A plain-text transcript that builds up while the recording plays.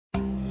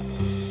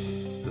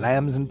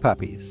lambs and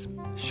puppies.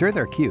 Sure,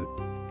 they're cute,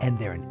 and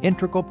they're an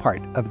integral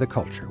part of the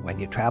culture when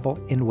you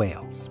travel in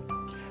Wales.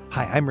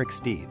 Hi, I'm Rick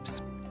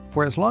Steves.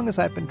 For as long as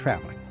I've been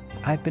traveling,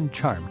 I've been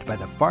charmed by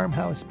the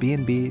farmhouse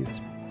B&Bs,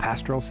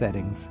 pastoral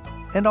settings,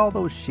 and all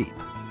those sheep.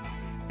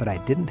 But I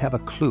didn't have a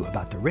clue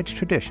about the rich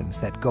traditions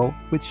that go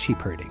with sheep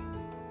herding.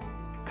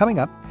 Coming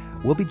up,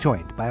 we'll be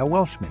joined by a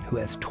Welshman who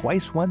has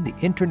twice won the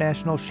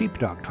International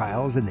Sheepdog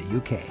Trials in the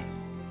UK.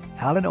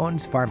 Alan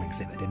Owen's farm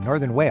exhibit in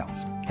northern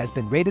Wales has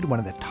been rated one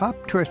of the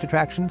top tourist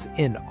attractions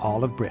in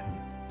all of Britain.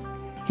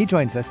 He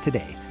joins us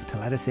today to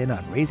let us in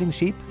on raising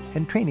sheep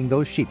and training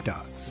those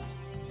sheepdogs.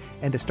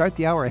 And to start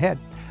the hour ahead,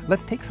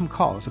 let's take some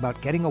calls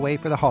about getting away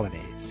for the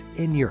holidays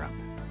in Europe.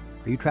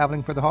 Are you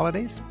traveling for the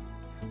holidays?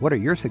 What are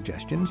your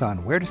suggestions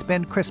on where to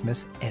spend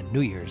Christmas and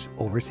New Year's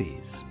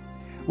overseas?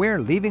 We're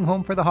leaving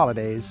home for the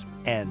holidays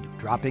and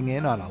dropping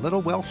in on a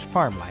little Welsh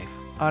farm life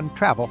on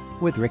Travel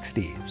with Rick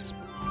Steves.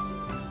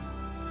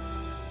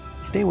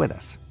 Stay with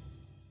us.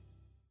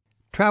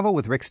 Travel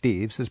with Rick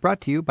Steves is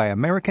brought to you by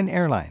American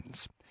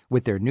Airlines.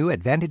 With their new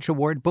Advantage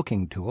Award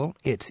booking tool,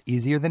 it's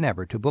easier than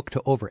ever to book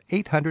to over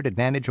 800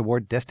 Advantage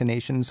Award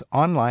destinations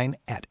online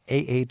at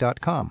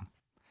aa.com.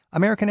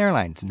 American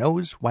Airlines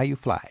knows why you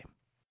fly.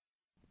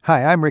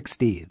 Hi, I'm Rick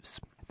Steves.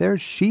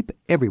 There's sheep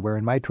everywhere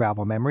in my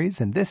travel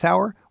memories, and this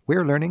hour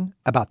we're learning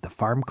about the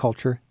farm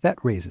culture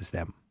that raises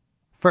them.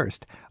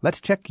 First,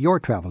 let's check your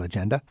travel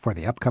agenda for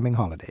the upcoming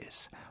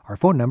holidays. Our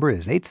phone number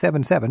is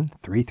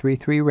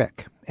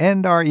 877-333-RICK,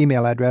 and our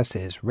email address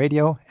is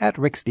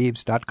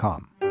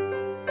radio@ricksteves.com.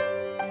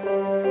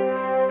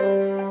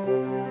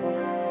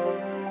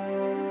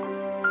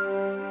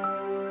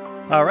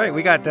 All right,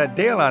 we got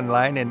Dale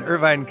online in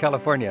Irvine,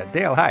 California.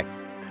 Dale, hi.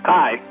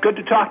 Hi, good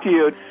to talk to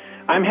you.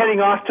 I'm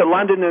heading off to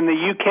London in the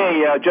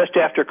UK just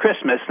after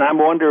Christmas, and I'm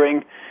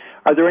wondering,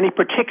 are there any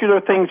particular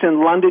things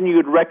in London you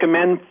would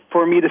recommend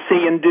for me to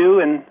see and do?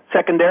 And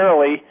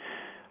secondarily,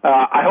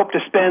 I hope to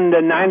spend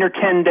 9 or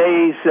 10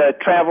 days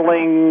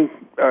traveling,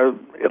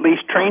 at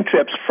least train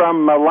trips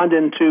from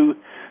London to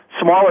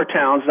smaller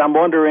towns. And I'm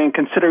wondering,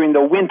 considering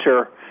the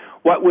winter,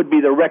 what would be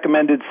the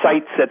recommended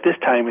sites at this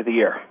time of the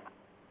year?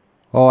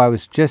 Oh, I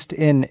was just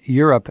in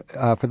Europe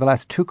for the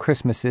last 2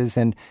 Christmases,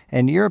 and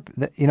Europe,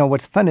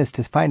 what's fun is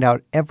to find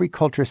out every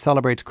culture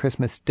celebrates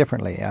Christmas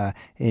differently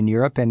in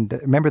Europe. And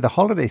remember, the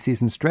holiday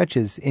season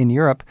stretches in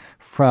Europe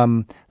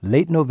from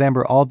late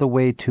November all the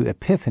way to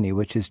Epiphany,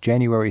 which is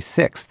January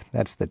 6th.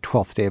 That's the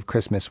 12th day of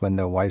Christmas when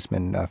the wise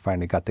men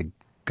finally got the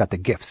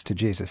gifts to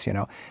Jesus.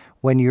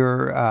 When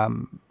you're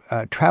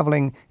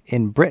traveling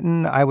in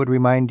Britain, I would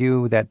remind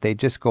you that they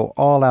just go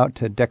all out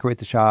to decorate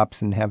the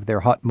shops and have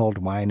their hot mulled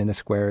wine in the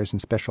squares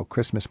and special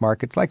Christmas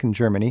markets, like in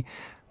Germany.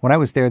 When I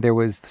was there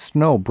was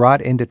snow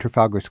brought into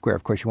Trafalgar Square.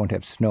 Of course, you won't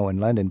have snow in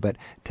London, but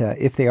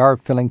if they are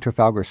filling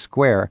Trafalgar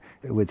Square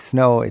with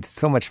snow, it's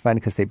so much fun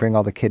because they bring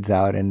all the kids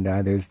out, and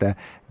there's the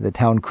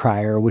town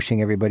crier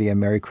wishing everybody a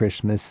Merry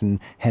Christmas and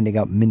handing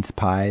out mince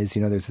pies.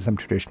 There's some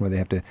tradition where they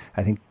have to,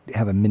 I think,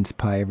 have a mince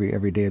pie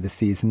every day of the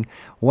season.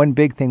 One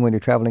big thing when you're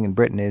traveling in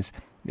Britain is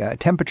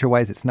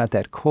temperature-wise, it's not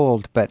that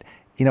cold, but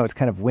it's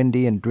kind of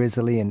windy and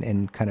drizzly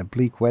and kind of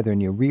bleak weather,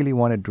 and you really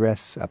want to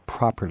dress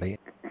properly.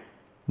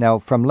 Now,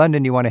 from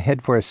London, you want to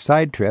head for a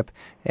side trip,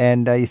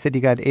 and you said you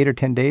got 8 or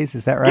 10 days,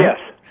 is that right?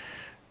 Yes.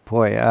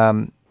 Boy,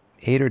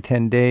 8 or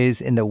 10 days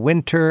in the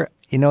winter.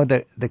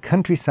 The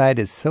countryside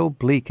is so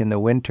bleak in the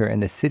winter,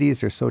 and the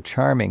cities are so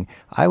charming.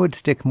 I would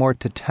stick more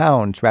to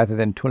towns rather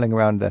than tooling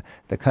around the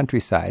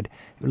countryside.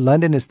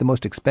 London is the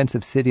most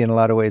expensive city in a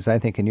lot of ways, I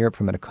think, in Europe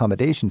from an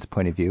accommodations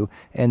point of view,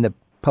 and the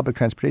public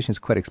transportation is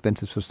quite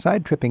expensive. So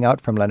side tripping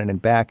out from London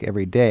and back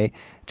every day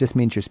just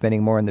means you're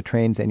spending more on the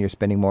trains and you're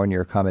spending more on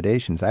your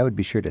accommodations. I would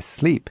be sure to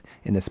sleep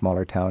in the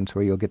smaller towns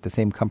where you'll get the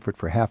same comfort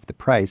for half the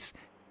price.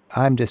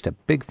 I'm just a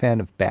big fan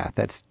of Bath.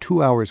 That's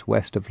 2 hours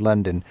west of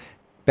London.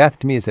 Bath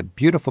to me is a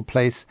beautiful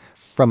place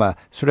from a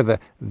sort of a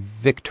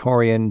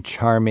Victorian,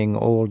 charming,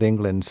 old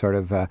England sort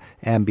of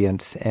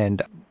ambience.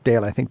 And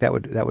Dale, I think that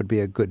would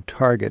be a good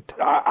target.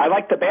 I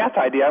like the Bath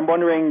idea. I'm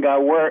wondering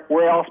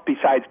where else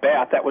besides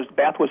Bath.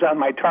 Bath was on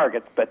my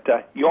target, but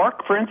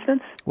York, for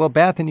instance? Well,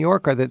 Bath and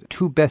York are the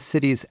 2 best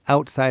cities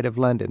outside of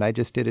London. I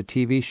just did a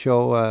TV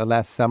show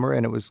last summer,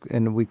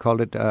 and we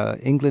called it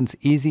England's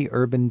Easy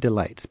Urban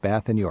Delights,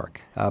 Bath and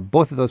York.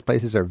 Both of those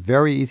places are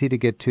very easy to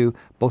get to.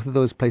 Both of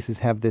those places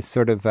have this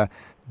sort of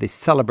they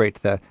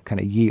celebrate the kind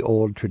of ye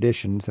old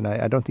traditions, and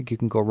I don't think you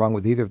can go wrong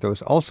with either of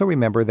those. Also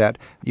remember that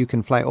you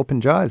can fly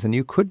open jaws, and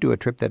you could do a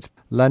trip that's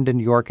London,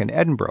 York, and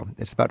Edinburgh.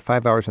 It's about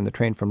 5 hours on the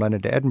train from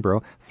London to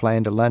Edinburgh. Fly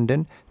into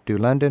London, do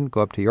London,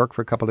 go up to York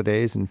for a couple of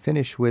days, and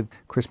finish with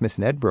Christmas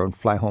in Edinburgh and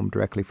fly home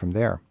directly from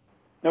there.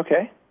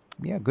 Okay.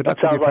 Yeah, good luck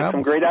with your travels. That sounds like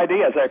some great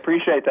ideas. I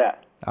appreciate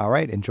that. All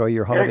right, enjoy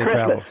your holiday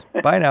travels.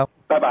 Bye now.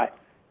 Bye-bye.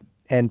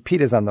 And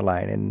Pete is on the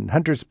line in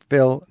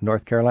Huntersville,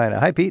 North Carolina.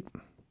 Hi, Pete.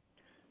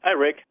 Hi,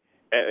 Rick.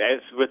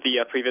 As with the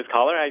previous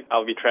caller,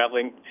 I'll be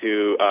traveling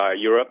to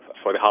Europe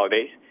for the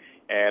holidays,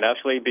 and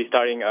actually be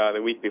starting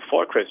the week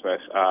before Christmas.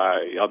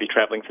 I'll be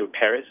traveling through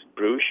Paris,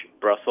 Bruges,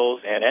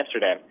 Brussels, and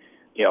Amsterdam.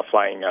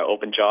 flying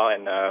open jaw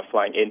and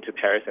flying into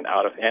Paris and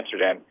out of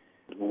Amsterdam.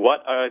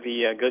 What are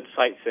the good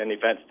sites and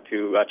events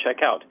to check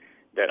out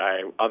that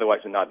I otherwise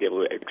would not be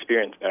able to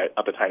experience at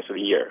other times of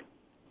the year?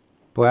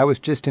 Boy, I was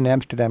just in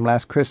Amsterdam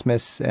last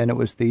Christmas, and it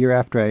was the year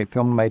after I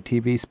filmed my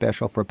TV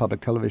special for public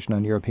television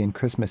on European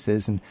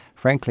Christmases, and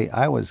frankly,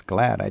 I was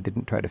glad I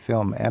didn't try to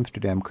film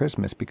Amsterdam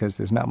Christmas because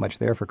there's not much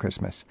there for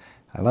Christmas.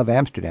 I love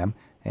Amsterdam,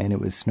 and it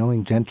was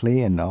snowing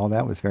gently, and all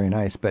that was very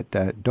nice, but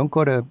don't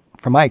go to,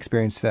 from my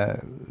experience,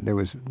 there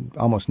was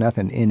almost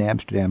nothing in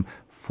Amsterdam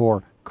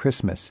for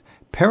Christmas.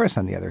 Paris,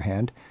 on the other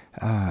hand,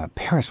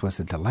 Paris was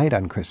a delight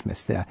on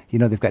Christmas.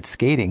 They've got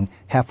skating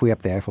halfway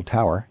up the Eiffel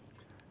Tower.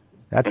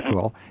 That's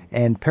cool.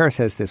 And Paris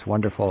has this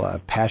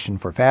wonderful passion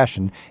for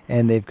fashion,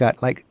 and they've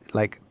got like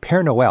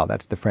Père Noël,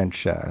 that's the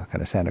French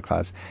kind of Santa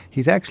Claus.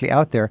 He's actually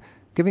out there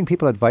giving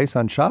people advice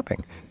on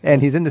shopping,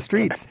 and he's in the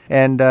streets,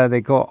 and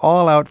they go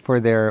all out for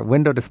their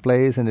window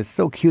displays, and it's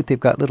so cute. They've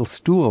got little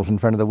stools in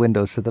front of the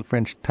windows so the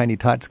French tiny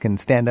tots can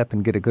stand up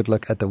and get a good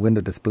look at the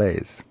window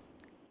displays.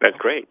 That's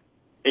great.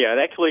 Yeah,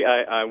 and actually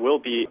I will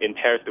be in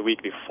Paris the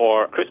week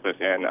before Christmas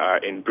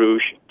and in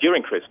Bruges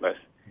during Christmas,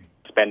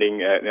 spending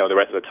the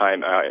rest of the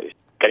time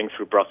getting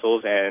through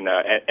Brussels and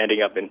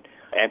ending up in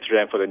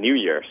Amsterdam for the New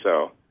Year.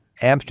 So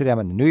Amsterdam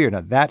and the New Year,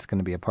 now that's going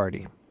to be a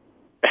party.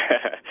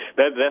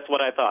 That's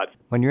what I thought.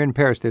 When you're in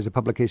Paris, there's a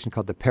publication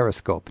called the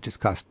Periscope. It just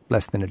costs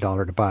less than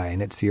 $1 to buy,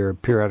 and it's your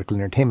periodical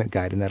entertainment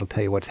guide, and that'll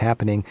tell you what's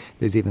happening.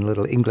 There's even a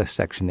little English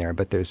section there,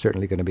 but there's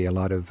certainly going to be a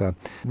lot of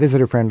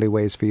visitor-friendly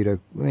ways for you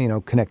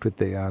to, connect with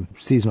the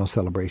seasonal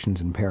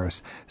celebrations in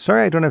Paris.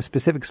 Sorry I don't have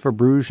specifics for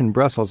Bruges and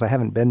Brussels. I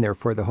haven't been there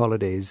for the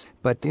holidays,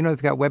 but,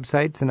 they've got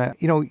websites,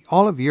 and,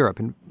 all of Europe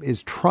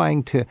is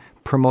trying to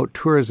promote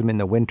tourism in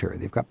the winter.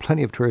 They've got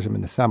plenty of tourism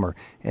in the summer,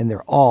 and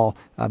they're all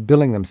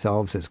billing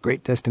themselves as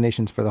great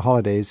destinations for the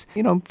holidays.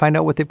 Find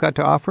out what they've got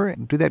to offer,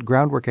 do that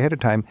groundwork ahead of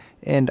time,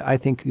 and I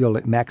think you'll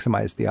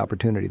maximize the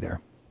opportunity there.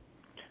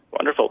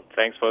 Wonderful.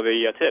 Thanks for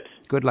the tips.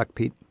 Good luck,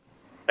 Pete.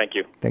 Thank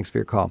you. Thanks for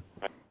your call.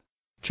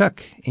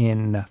 Chuck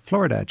in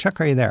Florida.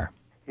 Chuck, are you there?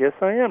 Yes,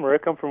 I am,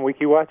 Rick. I'm from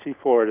Weeki Wachee,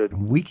 Florida.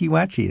 Weeki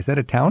Wachee, is that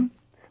a town?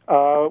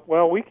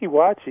 Well, Weeki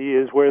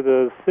Wachee is where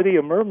the City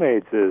of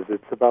Mermaids is.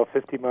 It's about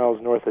 50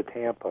 miles north of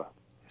Tampa.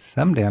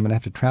 Someday I'm going to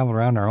have to travel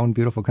around our own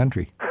beautiful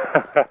country.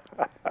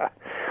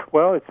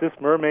 Well, it's just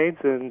mermaids.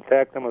 In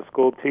fact, I'm a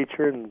school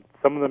teacher, and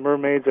some of the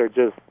mermaids are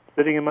just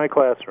sitting in my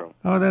classroom.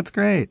 Oh, that's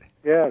great.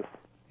 Yes.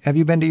 Have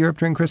you been to Europe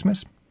during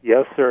Christmas?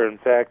 Yes, sir. In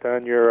fact,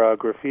 on your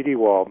graffiti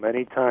wall,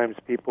 many times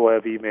people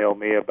have emailed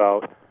me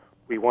about,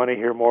 we want to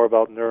hear more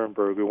about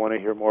Nuremberg, we want to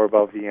hear more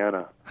about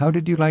Vienna. How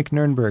did you like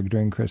Nuremberg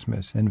during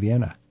Christmas and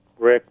Vienna?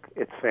 Rick,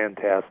 it's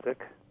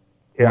fantastic.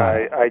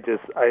 Yeah, wow.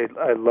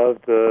 I love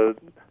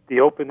the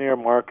open-air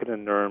market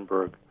in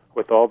Nuremberg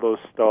with all those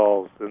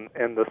stalls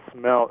and the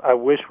smell. I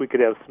wish we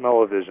could have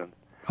smell-o-vision.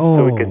 Oh.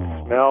 So we could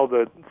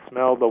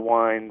smell the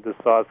wine, the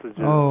sausages.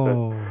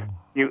 Oh.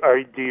 Do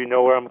you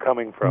know where I'm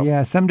coming from?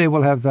 Yeah, someday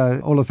we'll have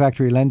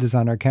olfactory lenses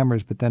on our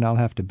cameras, but then I'll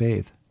have to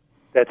bathe.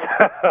 That's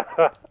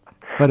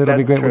But it'll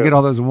be great. True. We'll get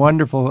all those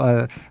wonderful,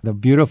 the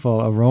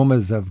beautiful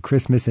aromas of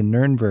Christmas in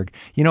Nuremberg.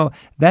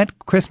 That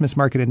Christmas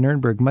market in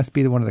Nuremberg must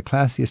be one of the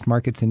classiest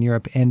markets in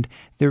Europe, and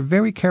they're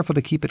very careful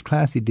to keep it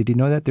classy. Did you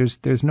know that?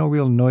 There's no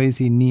real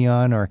noisy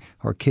neon or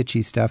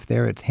kitschy stuff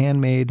there. It's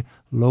handmade,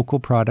 local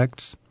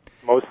products.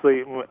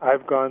 Mostly,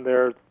 I've gone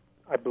there,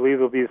 I believe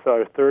it'll be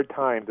our third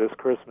time this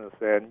Christmas,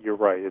 and you're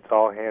right, it's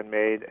all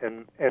handmade,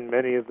 and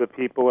many of the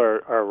people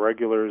are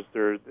regulars.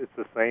 It's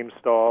the same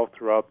stall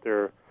throughout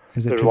their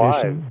Is it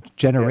tradition? Lives.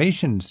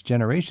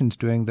 Generations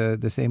doing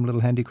the same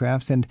little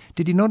handicrafts. And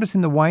did you notice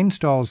in the wine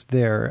stalls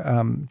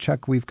there,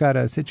 Chuck, we've got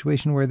a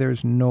situation where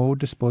there's no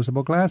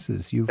disposable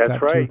glasses.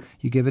 That's right.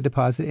 You give a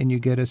deposit and you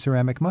get a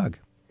ceramic mug.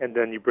 And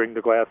then you bring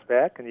the glass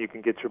back and you can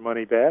get your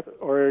money back,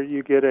 or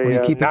you get a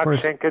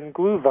Nachschenken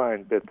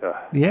Glühwein, bitte.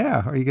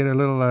 Yeah, or you get a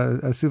little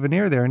a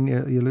souvenir there and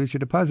you lose your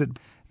deposit.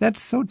 That's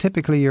so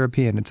typically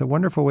European. It's a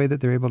wonderful way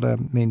that they're able to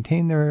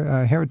maintain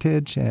their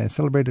heritage,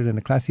 celebrate it in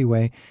a classy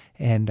way,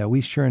 and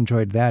we sure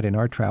enjoyed that in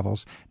our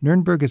travels.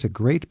 Nuremberg is a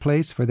great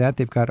place for that.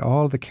 They've got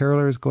all the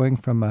carolers going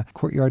from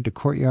courtyard to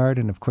courtyard,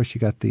 and of course you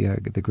got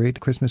the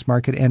great Christmas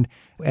market. And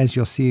as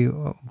you'll see,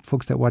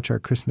 folks that watch our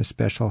Christmas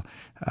special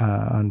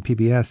on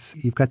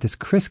PBS, you've got this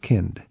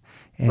Christkind.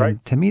 And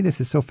right. To me,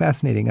 this is so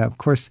fascinating. Of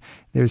course,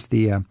 there's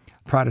the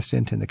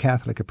Protestant and the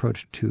Catholic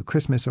approach to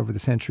Christmas over the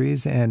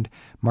centuries, and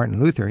Martin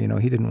Luther,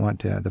 he didn't want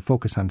the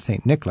focus on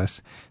St.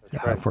 Nicholas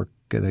for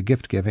the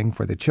gift giving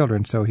for the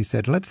children, so he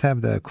said, let's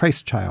have the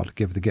Christ child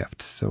give the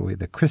gifts. So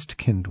the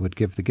Christkind would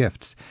give the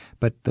gifts,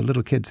 but the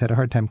little kids had a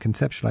hard time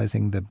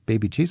conceptualizing the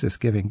baby Jesus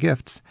giving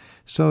gifts,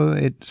 so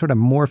it sort of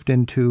morphed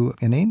into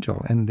an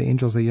angel, and the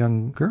angel's a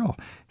young girl.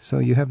 So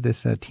you have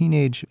this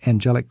teenage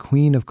angelic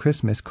queen of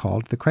Christmas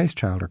called the Christ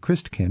child or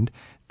Christkind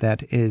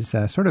that is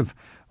sort of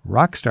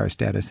rock star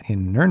status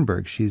in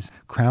Nuremberg. She's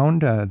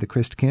crowned the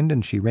Christkind,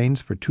 and she reigns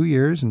for 2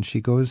 years, and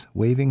she goes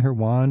waving her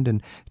wand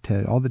and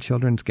to all the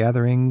children's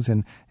gatherings,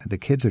 and the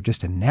kids are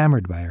just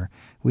enamored by her.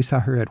 We saw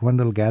her at one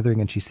little gathering,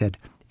 and she said,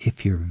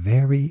 if you're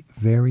very,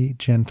 very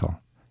gentle,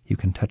 you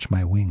can touch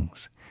my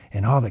wings.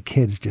 And all the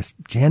kids just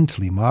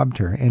gently mobbed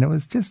her. And it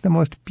was just the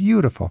most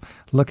beautiful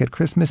look at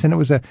Christmas. And it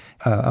was a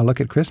look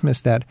at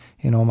Christmas that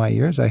in all my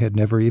years I had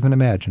never even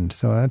imagined.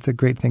 So that's a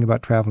great thing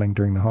about traveling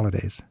during the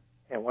holidays.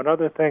 And one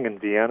other thing, in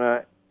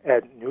Vienna,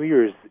 at New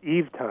Year's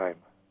Eve time,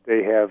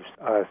 they have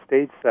a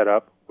stage set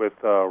up with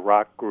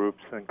rock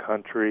groups and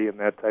country and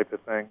that type of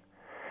thing.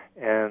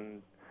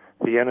 And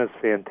Vienna's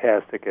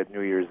fantastic at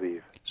New Year's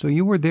Eve. So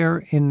you were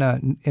there and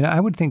I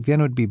would think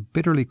Vienna would be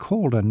bitterly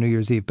cold on New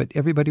Year's Eve, but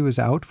everybody was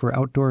out for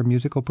outdoor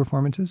musical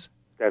performances?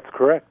 That's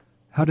correct.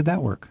 How did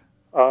that work?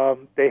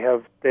 They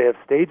have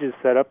stages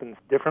set up in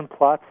different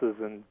plazas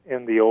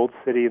in the old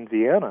city in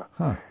Vienna.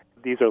 Huh.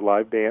 These are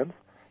live bands,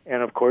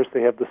 and of course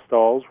they have the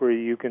stalls where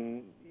you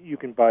can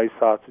buy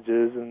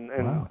sausages and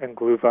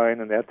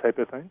glühwein and that type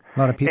of thing. A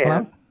lot of people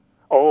out?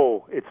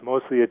 Oh, it's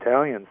mostly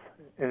Italians.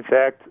 In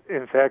fact,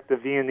 the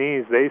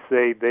Viennese, they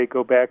say they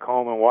go back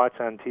home and watch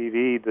on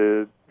TV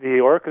the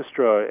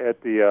orchestra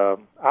at the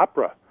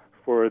opera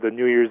for the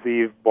New Year's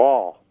Eve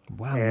ball.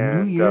 Wow,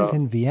 and, New Year's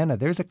in Vienna.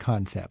 There's a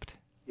concept.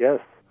 Yes.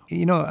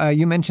 You know,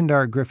 you mentioned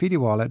our graffiti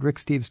wall at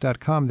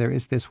ricksteves.com. There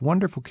is this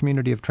wonderful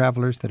community of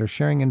travelers that are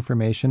sharing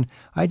information.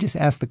 I just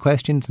ask the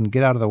questions and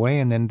get out of the way,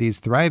 and then these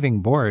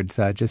thriving boards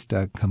just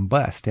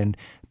combust. And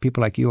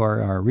people like you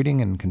are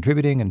reading and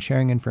contributing and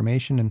sharing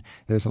information, and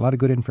there's a lot of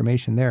good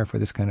information there for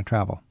this kind of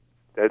travel.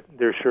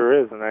 There sure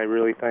is, and I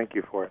really thank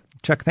you for it.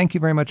 Chuck, thank you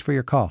very much for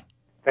your call.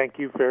 Thank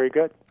you. Very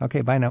good.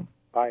 Okay, bye now.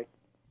 Bye.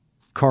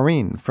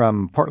 Corinne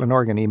from Portland,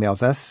 Oregon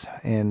emails us,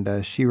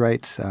 and she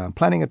writes,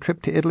 planning a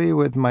trip to Italy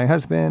with my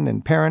husband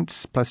and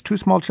parents, plus 2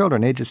 small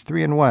children, ages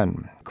 3 and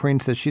 1. Corinne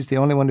says she's the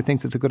only one who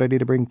thinks it's a good idea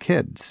to bring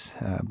kids,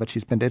 but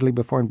she's been to Italy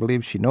before and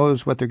believes she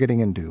knows what they're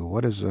getting into.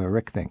 What does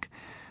Rick think?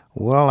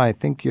 Well, I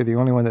think you're the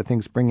only one that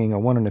thinks bringing a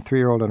 1- and a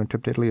 3-year-old on a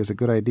trip to Italy is a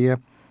good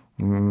idea.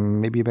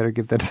 Maybe you better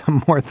give that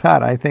some more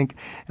thought. I think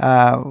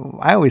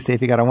I always say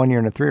if you got a 1-year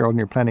and a 3-year-old and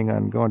you're planning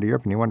on going to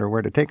Europe and you wonder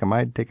where to take them,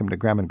 I'd take them to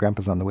Grandma and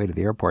Grandpa's on the way to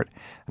the airport.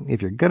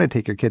 If you're going to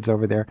take your kids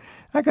over there,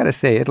 I got to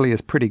say Italy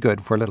is pretty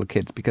good for little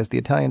kids because the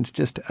Italians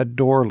just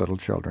adore little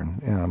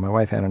children. My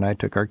wife Ann and I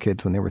took our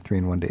kids when they were 3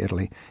 and 1 to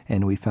Italy,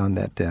 and we found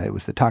that it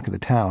was the talk of the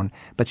town.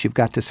 But you've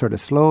got to sort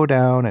of slow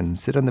down and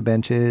sit on the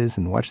benches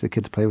and watch the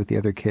kids play with the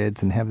other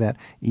kids and have that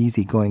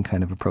easygoing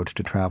kind of approach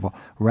to travel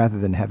rather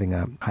than having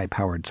a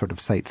high-powered sort of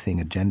sightseeing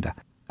agenda.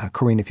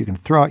 Corinne, if you can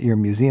throw out your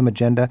museum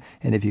agenda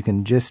and if you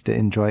can just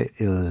enjoy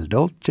il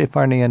dolce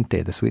far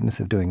niente, the sweetness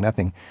of doing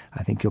nothing,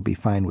 I think you'll be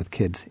fine with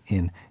kids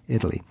in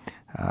Italy.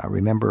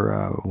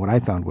 Remember, what I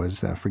found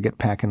was forget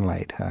packing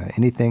light.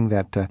 Anything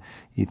that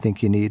you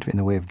think you need in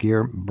the way of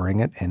gear,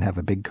 bring it and have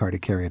a big car to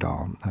carry it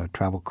all. A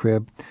travel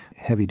crib,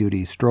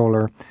 heavy-duty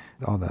stroller,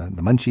 all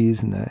the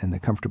munchies and the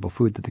comfortable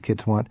food that the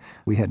kids want.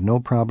 We had no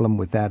problem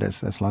with that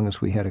as long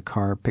as we had a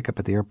car pickup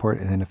at the airport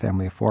and then a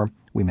family of 4.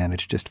 We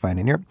managed just fine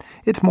in Europe.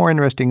 It's more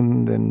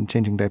interesting than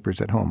changing diapers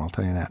at home, I'll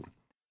tell you that.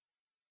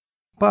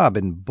 Bob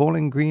in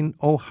Bowling Green,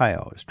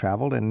 Ohio has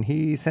traveled, and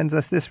he sends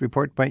us this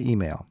report by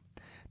email.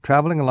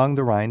 Traveling along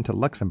the Rhine to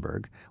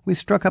Luxembourg, we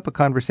struck up a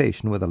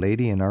conversation with a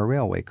lady in our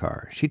railway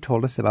car. She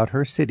told us about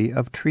her city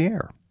of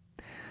Trier.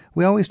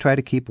 We always try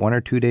to keep 1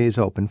 or 2 days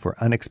open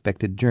for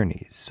unexpected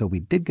journeys, so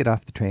we did get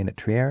off the train at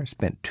Trier,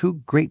 spent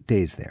 2 great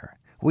days there.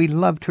 We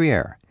love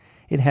Trier.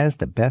 It has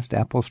the best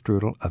apple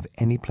strudel of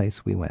any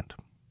place we went.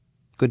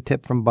 Good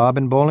tip from Bob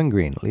in Bowling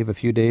Green. Leave a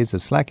few days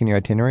of slack in your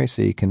itinerary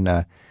so you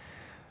can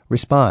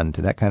respond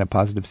to that kind of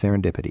positive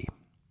serendipity.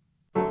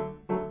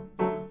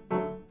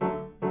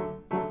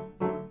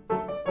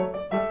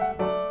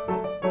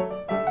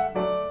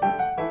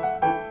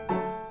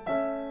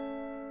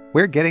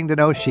 We're getting to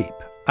know sheep,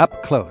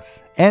 up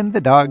close, and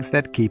the dogs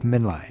that keep them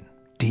in line,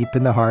 deep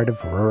in the heart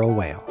of rural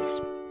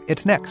Wales.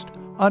 It's next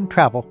on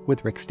Travel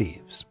with Rick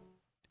Steves.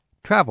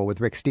 Travel with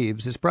Rick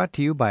Steves is brought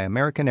to you by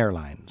American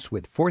Airlines,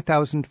 with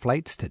 4,000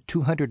 flights to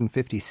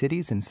 250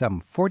 cities in some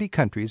 40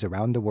 countries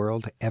around the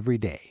world every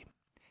day.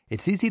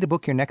 It's easy to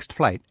book your next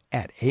flight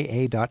at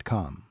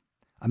aa.com.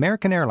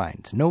 American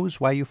Airlines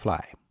knows why you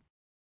fly.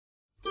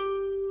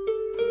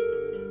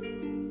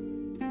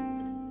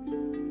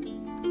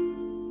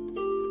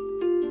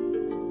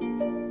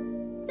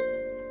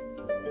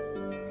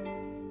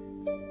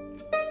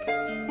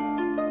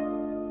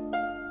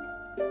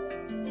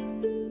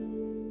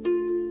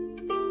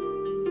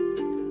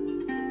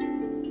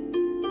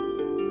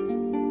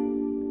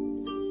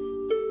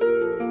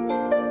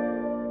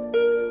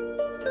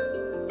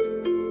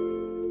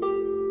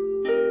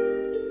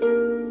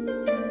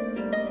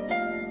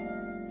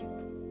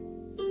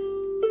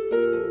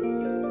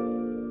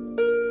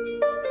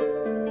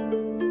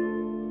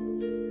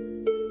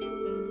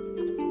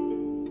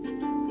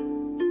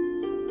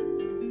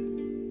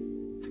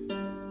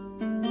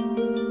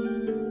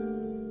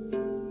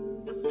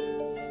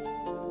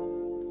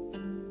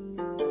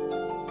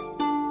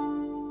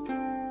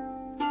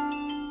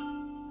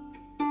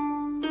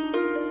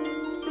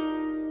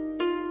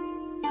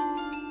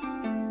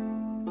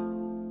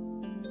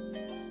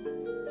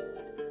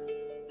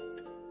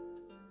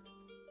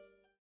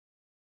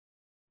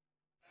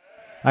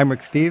 I'm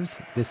Rick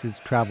Steves. This is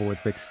Travel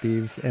with Rick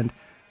Steves. And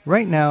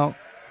right now,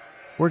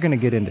 we're going to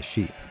get into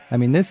sheep. I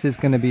mean, this is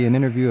going to be an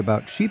interview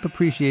about sheep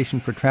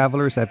appreciation for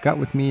travelers. I've got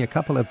with me a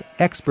couple of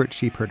expert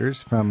sheep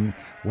herders from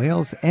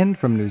Wales and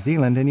from New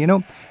Zealand. And, you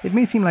know, it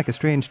may seem like a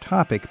strange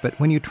topic, but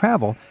when you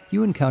travel,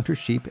 you encounter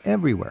sheep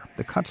everywhere.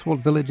 The Cotswold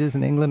villages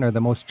in England are the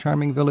most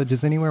charming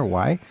villages anywhere.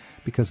 Why?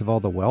 Because of all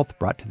the wealth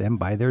brought to them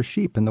by their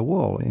sheep and the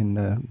wool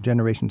in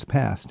generations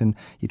past. And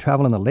you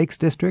travel in the Lakes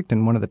District,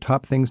 and one of the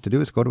top things to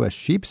do is go to a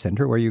sheep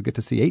center where you get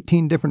to see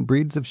 18 different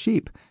breeds of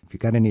sheep. If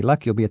you've got any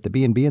luck, you'll be at the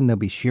B&B, and they'll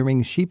be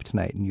shearing sheep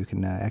tonight, and you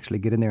can actually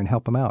get in there and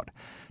help them out.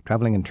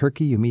 Traveling in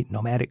Turkey, you meet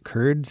nomadic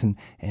Kurds,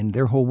 and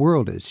their whole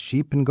world is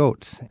sheep and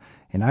goats.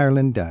 In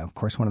Ireland, of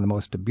course, one of the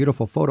most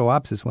beautiful photo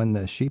ops is when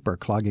the sheep are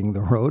clogging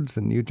the roads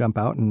and you jump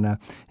out and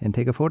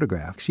take a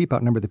photograph. Sheep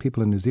outnumber the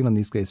people in New Zealand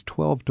these days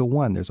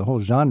 12-1. There's a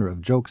whole genre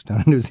of jokes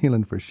down in New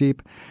Zealand for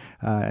sheep.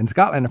 In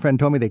Scotland, a friend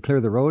told me they clear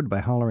the road by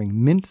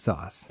hollering mint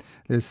sauce.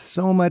 There's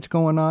so much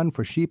going on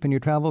for sheep in your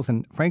travels,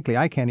 and frankly,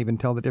 I can't even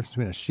tell the difference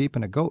between a sheep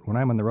and a goat when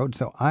I'm on the road,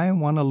 so I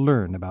want to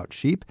learn about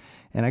sheep.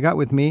 And I got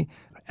with me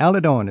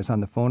Aled Owen is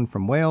on the phone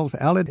from Wales.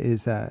 Aled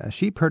is a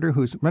sheep herder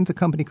who runs a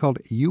company called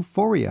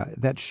Euphoria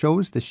that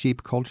shows the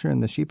sheep culture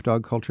and the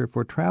sheepdog culture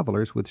for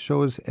travelers with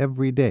shows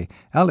every day.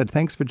 Aled,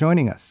 thanks for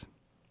joining us.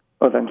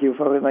 Well, thank you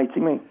for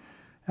inviting me.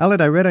 Aled,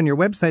 I read on your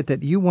website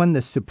that you won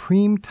the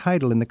supreme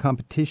title in the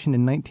competition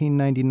in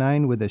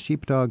 1999 with a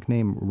sheepdog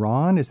named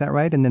Ron. Is that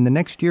right? And then the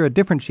next year, a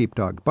different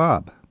sheepdog,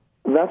 Bob.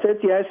 That's it,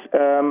 yes.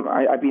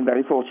 I've been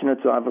very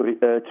fortunate to have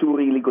two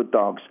really good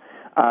dogs.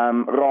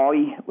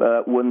 Roy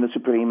won the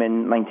Supreme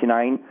in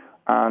 99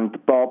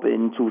 and Bob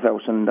in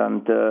 2000,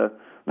 and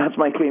that's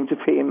my claim to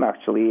fame,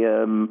 actually.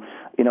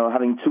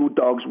 Having two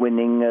dogs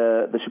winning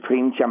the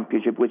Supreme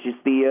Championship, which is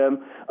the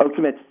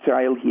ultimate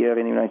trial here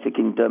in the United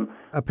Kingdom.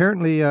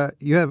 Apparently,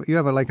 you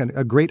have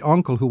a great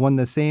uncle who won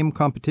the same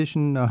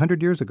competition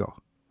 100 years ago.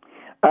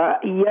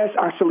 Yes,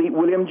 actually,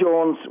 William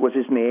Jones was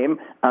his name,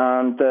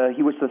 and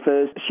he was the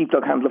first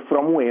sheepdog handler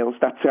from Wales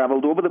that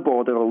travelled over the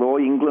border, although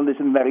England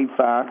isn't very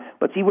far,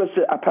 but he was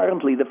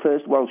apparently the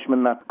first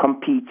Welshman that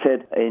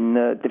competed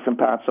in different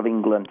parts of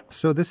England.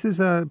 So this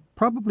is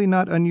probably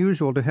not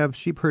unusual to have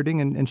sheep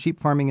herding and sheep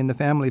farming in the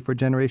family for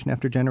generation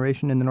after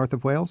generation in the north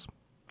of Wales?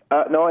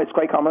 No, it's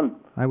quite common.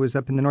 I was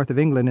up in the north of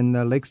England in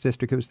the Lakes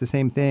District. It was the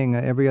same thing.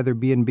 Every other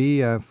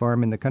B&B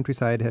farm in the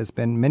countryside has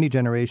been many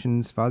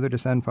generations, father to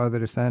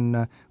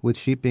son, with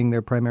sheep being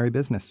their primary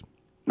business.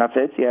 That's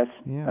it, yes.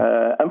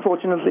 Yeah.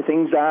 Unfortunately,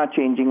 things are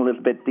changing a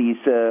little bit these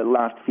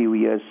last few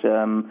years.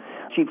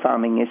 Sheep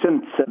farming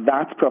isn't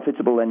that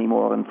profitable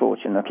anymore,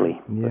 unfortunately.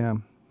 Yeah.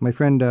 My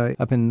friend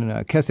up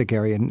in Keswick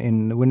area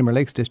in the Windermere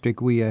Lakes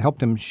District, we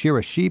helped him shear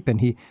a sheep, and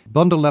he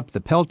bundled up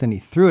the pelt and he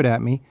threw it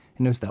at me,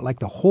 and it was like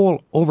the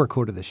whole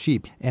overcoat of the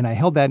sheep. And I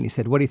held that and he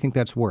said, "What do you think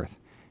that's worth?"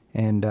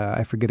 And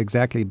I forget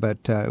exactly,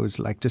 but it was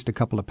like just a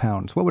couple of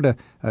pounds. What would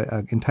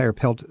an entire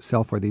pelt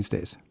sell for these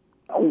days?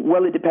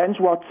 Well, it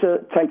depends what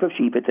type of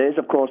sheep it is.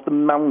 Of course, the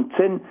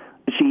mountain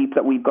sheep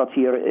that we've got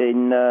here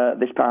in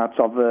this part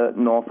of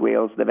North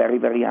Wales, they're very,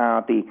 very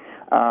hardy.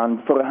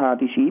 And for a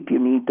hardy sheep, you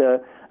need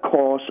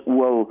coarse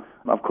wool.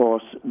 Of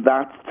course,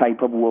 that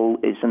type of wool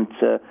isn't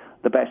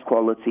the best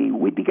quality.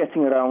 We'd be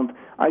getting around,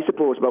 I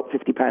suppose, about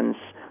 50 pence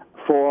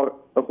for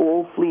a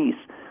whole fleece.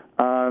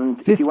 And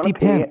if you want to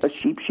pay a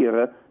sheep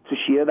shearer to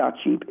shear that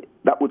sheep,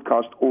 that would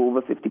cost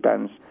over 50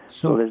 pence.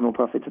 So there's no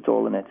profit at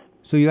all in it.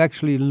 So you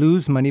actually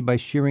lose money by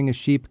shearing a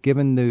sheep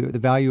given the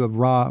value of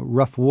raw,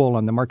 rough wool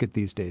on the market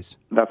these days.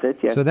 That's it,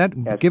 yes. So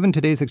that, given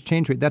today's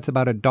exchange rate, that's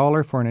about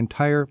 $1 for an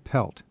entire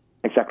pelt.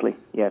 Exactly,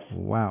 yes.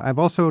 Wow. I've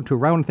also, to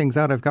round things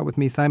out, I've got with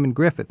me Simon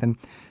Griffith. And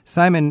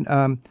Simon,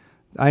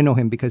 I know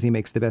him because he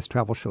makes the best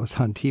travel shows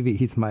on TV.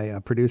 He's my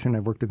producer, and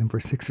I've worked with him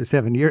for 6 or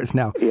 7 years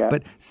now. Yeah.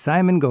 But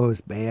Simon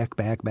goes back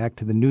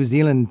to the New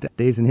Zealand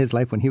days in his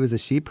life when he was a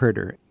sheep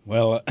herder.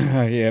 Well,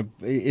 yeah,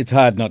 it's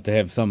hard not to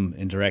have some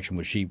interaction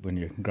with sheep when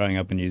you're growing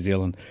up in New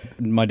Zealand.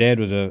 My dad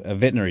was a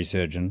veterinary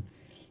surgeon,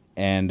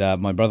 and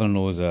my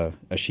brother-in-law was a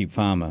sheep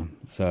farmer,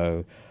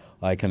 so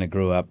I kind of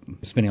grew up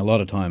spending a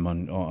lot of time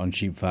on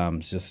sheep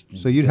farms.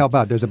 So you'd help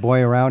out? There's a boy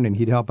around and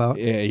he'd help out?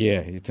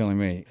 Yeah, you're telling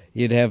me.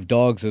 He'd have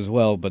dogs as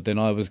well, but then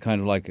I was kind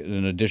of like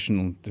an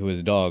addition to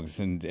his dogs,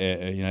 and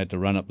had to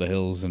run up the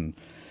hills and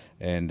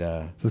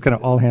so it's kind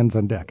of all hands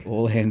on deck.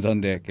 All hands on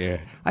deck,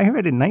 yeah. I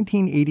heard in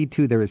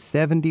 1982 there was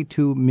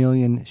 72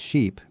 million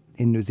sheep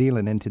in New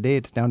Zealand, and today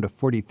it's down to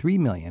 43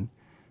 million,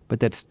 but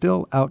that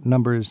still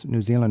outnumbers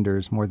New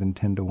Zealanders more than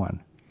 10-1.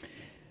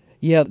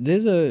 Yeah,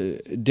 there's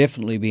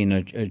definitely been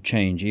a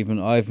change. Even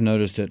I've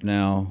noticed it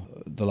now.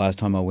 The last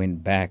time I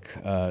went back,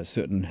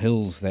 certain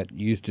hills that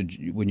used to,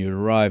 when you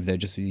arrive, they're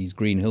just these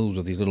green hills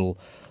with these little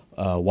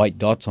white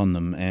dots on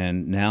them.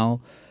 And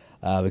now,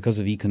 because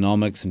of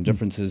economics and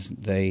differences,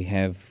 they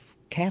have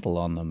cattle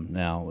on them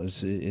now.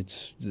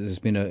 There's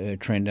been a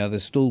trend now.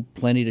 There's still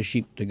plenty of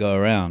sheep to go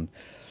around.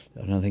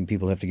 I don't think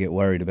people have to get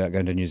worried about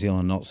going to New Zealand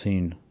and not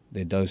seeing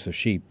their dose of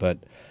sheep, but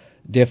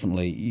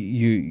definitely,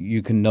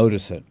 you can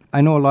notice it. I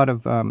know a lot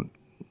of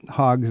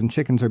hogs and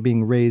chickens are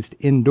being raised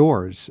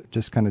indoors,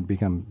 just kind of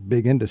become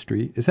big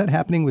industry. Is that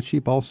happening with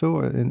sheep also,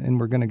 and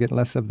we're going to get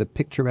less of the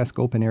picturesque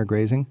open-air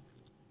grazing?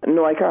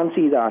 No, I can't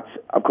see that.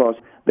 Of course,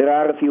 there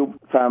are a few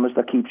farmers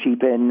that keep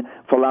sheep in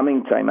for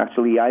lambing time.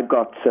 Actually, I've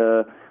got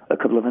a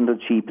couple of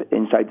hundred sheep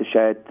inside the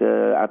shed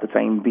at the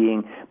time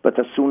being, but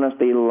as soon as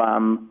they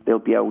lamb, they'll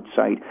be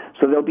outside.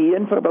 So they'll be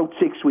in for about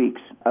 6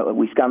 weeks.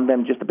 We scanned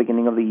them just at the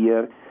beginning of the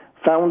year,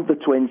 found the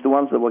twins, the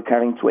ones that were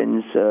carrying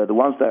twins, the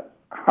ones that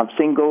have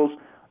singles,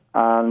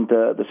 and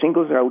the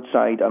singles are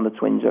outside and the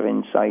twins are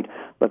inside,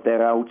 but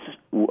they're out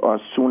as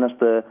soon as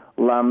the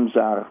lambs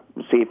are,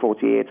 say,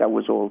 48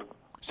 hours old.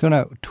 So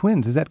now,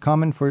 twins, is that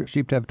common for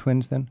sheep to have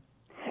twins then?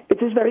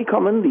 It is very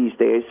common these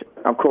days.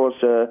 Of course,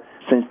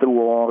 since the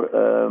war,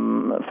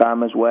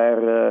 farmers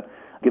were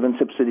given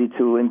subsidy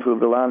to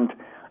improve the land.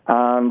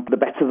 And the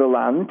better the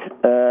land,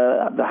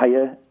 the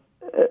higher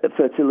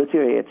fertility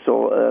rate.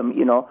 So,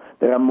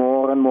 there are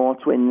more and more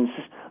twins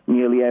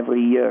nearly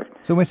every year.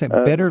 So wait a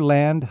second, better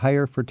land,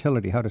 higher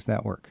fertility. How does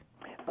that work?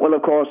 Well,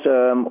 of course,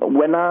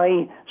 when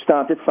I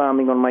started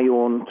farming on my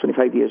own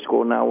 25 years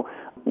ago now,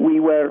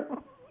 we were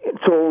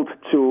told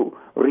to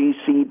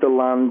reseed the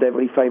land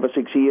every 5 or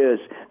 6 years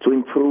to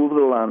improve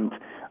the land.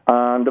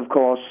 And, of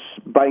course,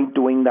 by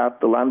doing that,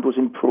 the land was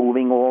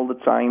improving all the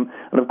time.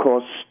 And, of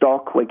course,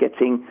 stock were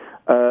getting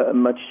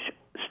much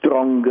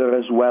stronger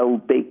as well,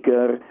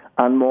 bigger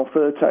and more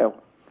fertile.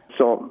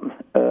 So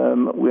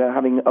we are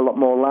having a lot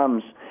more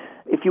lambs.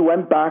 If you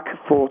went back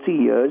 40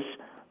 years,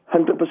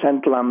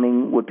 100%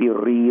 lambing would be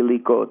really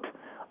good.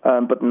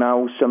 But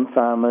now some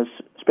farmers,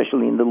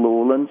 especially in the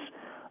lowlands,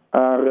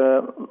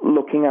 are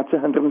looking at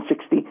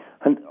 160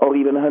 or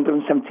even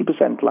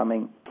 170%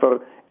 lambing for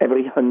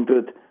every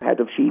 100 head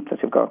of sheep that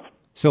you've got.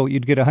 So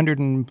you'd get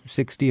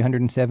 160,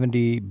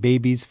 170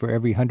 babies for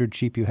every 100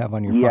 sheep you have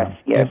on your farm?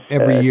 Yes,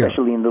 every year.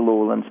 Especially in the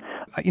lowlands.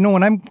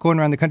 When I'm going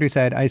around the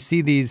countryside, I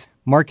see these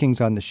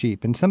markings on the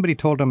sheep, and somebody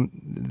told them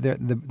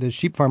the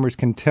sheep farmers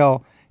can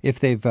tell if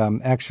they've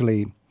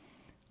actually,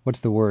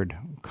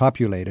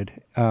 copulated,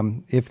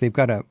 if they've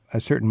got a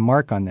certain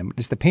mark on them.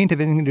 Does the paint have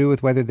anything to do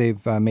with whether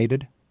they've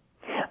mated?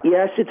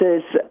 Yes, it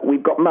is.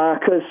 We've got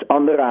markers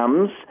on the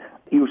rams.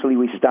 Usually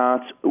we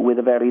start with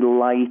a very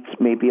light,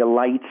 maybe a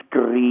light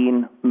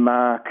green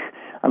mark.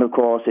 And of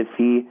course, if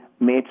he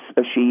mates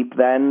a sheep,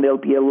 then there'll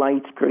be a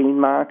light green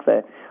mark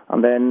there.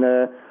 And then,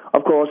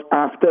 of course,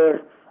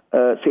 after,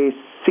 say,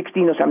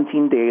 16 or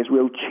 17 days,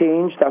 we'll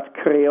change that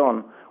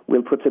crayon.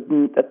 We'll put a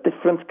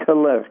different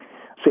colour,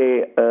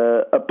 say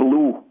a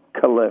blue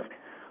colour.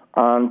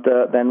 And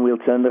then we'll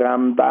turn the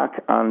ram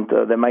back, and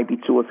there might be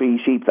 2 or 3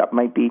 sheep that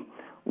might be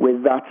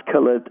with that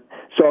coloured.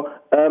 So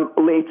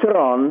later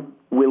on,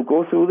 we'll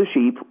go through the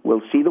sheep,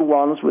 we'll see the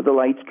ones with the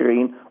light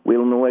green,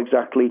 we'll know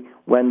exactly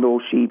when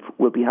those sheep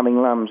will be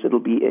having lambs. It'll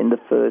be in the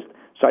first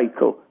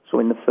cycle, so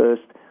in the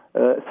first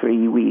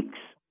 3 weeks.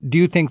 Do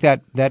you think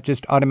that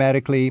just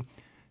automatically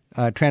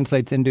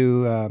translates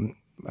into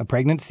a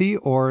pregnancy,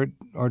 or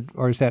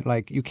is that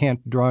like you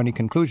can't draw any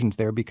conclusions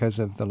there because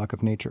of the luck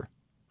of nature?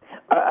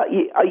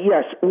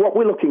 Yes, what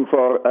we're looking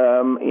for,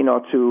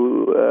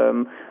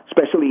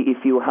 especially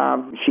if you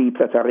have sheep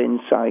that are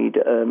inside,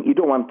 you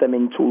don't want them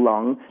in too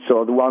long.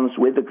 So the ones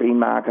with the green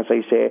mark, as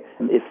I say,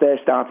 if they're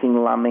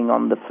starting lambing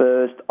on the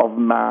 1st of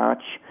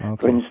March,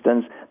 for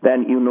instance,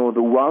 then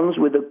the ones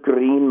with the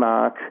green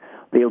mark,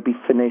 they'll be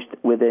finished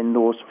within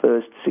those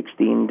first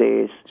 16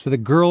 days. So the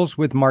girls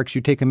with marks,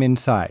 you take them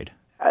inside?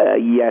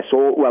 Yes,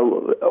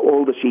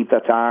 all the sheep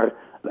that are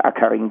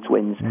carrying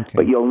twins. Okay.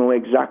 But you'll know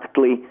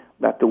exactly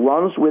that the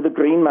ones with a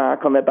green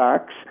mark on their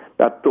backs,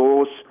 that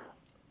those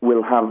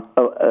will have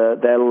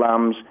their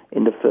lambs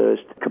in the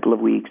first couple of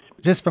weeks.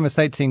 Just from a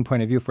sightseeing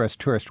point of view for us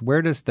tourists,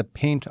 where does the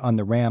paint on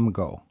the ram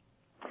go?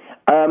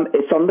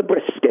 It's on the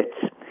brisket.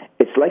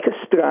 It's like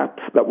a strap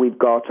that we've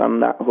got,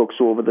 and that hooks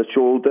over the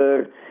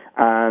shoulder,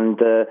 and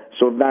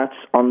so that's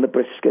on the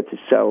brisket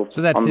itself.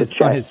 So that's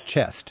on his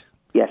chest?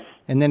 Yes.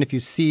 And then if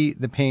you see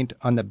the paint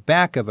on the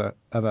back of a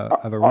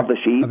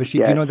sheep, yes.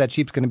 You know that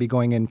sheep's going to be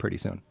going in pretty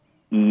soon.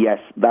 Yes,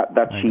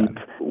 that sheep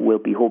will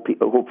be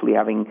hopefully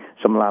having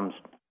some lambs.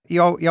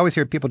 You always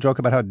hear people joke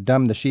about how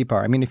dumb the sheep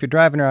are. I mean, if you're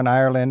driving around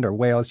Ireland or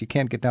Wales, you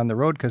can't get down the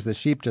road because the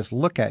sheep just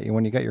look at you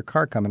when you got your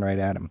car coming right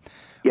at them.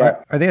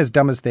 Yeah. Are they as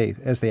dumb as they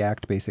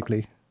act,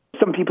 basically?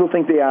 Some people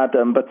think they are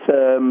dumb, but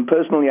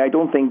personally, I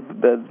don't think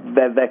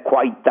that they're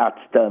quite that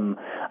dumb.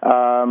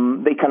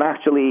 They can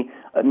actually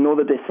know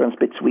the difference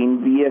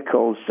between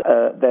vehicles.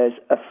 There's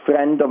a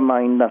friend of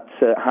mine that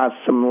has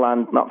some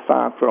land not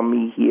far from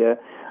me here,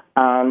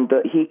 and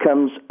he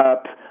comes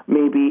up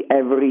maybe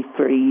every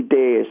 3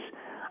 days.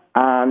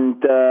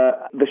 And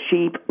the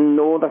sheep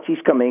know that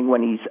he's coming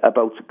when he's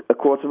about a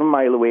quarter of a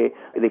mile away.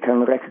 They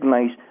can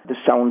recognize the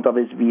sound of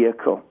his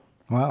vehicle.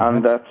 Wow.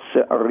 And that's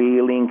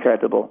really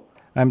incredible.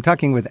 I'm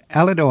talking with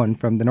Aled Owen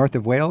from the north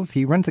of Wales.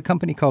 He runs a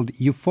company called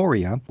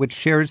Euphoria, which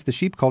shares the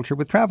sheep culture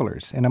with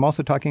travelers. And I'm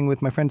also talking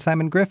with my friend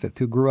Simon Griffith,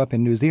 who grew up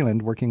in New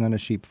Zealand working on a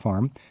sheep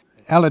farm.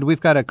 Aled,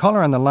 we've got a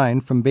caller on the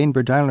line from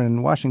Bainbridge Island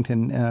in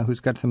Washington who's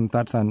got some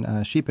thoughts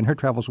on sheep and her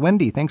travels.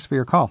 Wendy, thanks for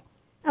your call.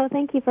 Oh,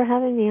 thank you for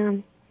having me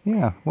on.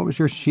 Yeah. What was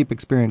your sheep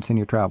experience in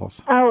your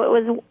travels? Oh, it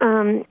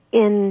was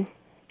in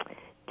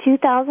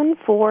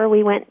 2004.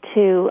 We went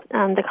to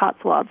the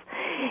Cotswolds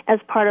as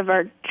part of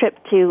our trip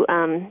to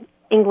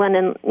England,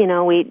 and,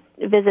 we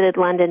visited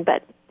London.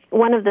 But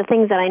one of the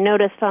things that I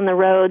noticed on the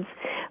roads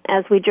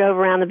as we drove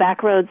around the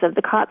back roads of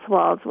the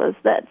Cotswolds was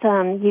that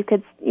you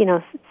could,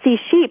 see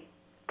sheep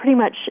pretty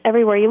much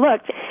everywhere you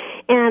looked.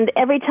 And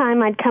every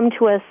time I'd come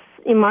to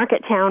a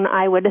market town,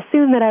 I would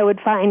assume that I would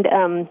find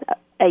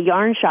a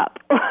yarn shop.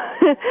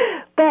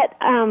 But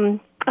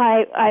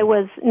I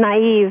was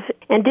naive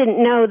and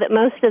didn't know that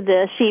most of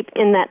the sheep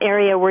in that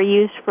area were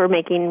used for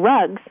making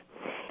rugs.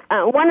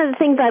 One of the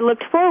things I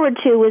looked forward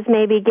to was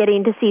maybe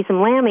getting to see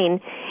some lambing,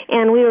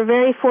 and we were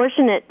very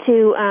fortunate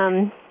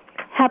to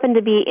happen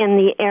to be in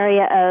the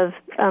area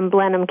of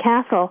Blenheim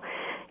Castle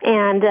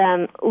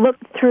and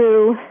looked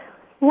through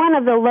one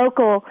of the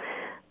local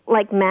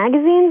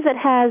magazines that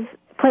has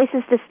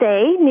places to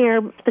stay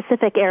near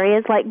specific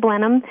areas like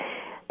Blenheim,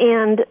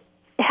 and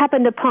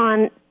happened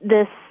upon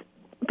this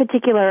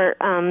particular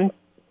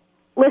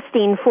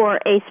listing for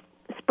a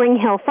Spring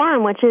Hill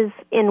Farm, which is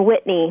in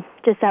Whitney,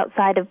 just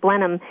outside of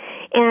Blenheim.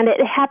 And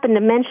it happened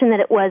to mention that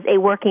it was a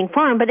working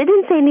farm, but it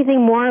didn't say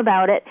anything more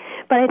about it.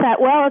 But I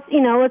thought, well,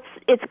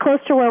 it's close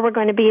to where we're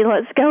going to be.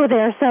 Let's go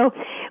there. So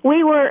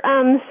we were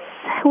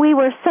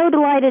so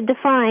delighted to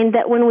find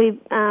that when we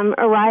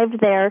arrived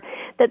there,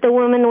 that the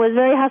woman was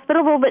very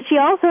hospitable, but she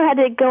also had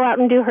to go out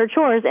and do her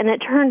chores. And it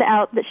turned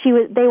out that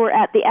they were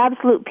at the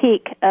absolute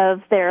peak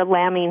of their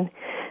lambing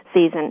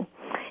season.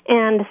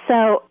 And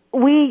so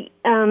we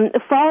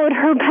followed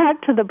her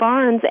back to the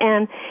barns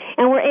and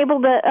were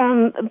able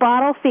to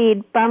bottle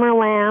feed bummer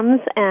lambs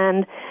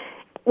and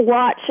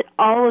watch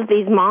all of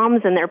these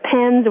moms in their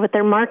pens with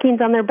their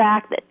markings on their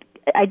back that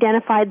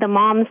identified the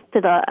moms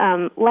to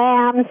the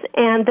lambs.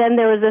 And then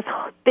there was this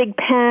big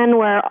pen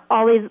where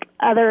all these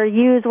other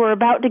ewes were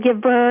about to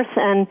give birth,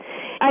 and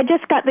I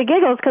just got the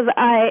giggles because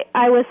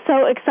I was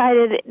so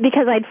excited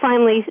because I'd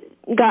finally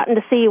gotten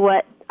to see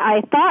what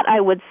I thought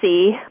I would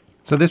see.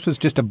 So this was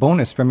just a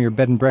bonus from your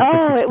bed and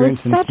breakfast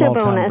experience in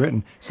small-town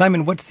Britain.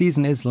 Simon, what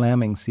season is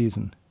lambing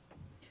season?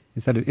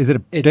 Is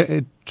it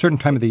a certain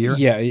time of the year?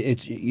 Yeah, you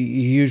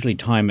usually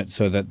time it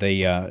so that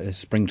the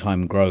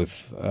springtime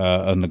growth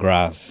on the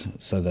grass,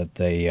 so that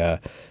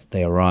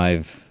they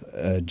arrive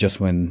just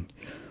when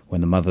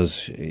the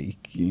mothers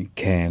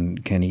can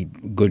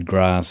eat good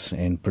grass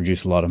and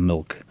produce a lot of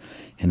milk,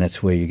 and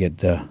that's where you get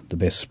the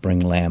best spring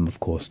lamb,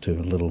 of course, to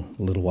a little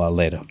while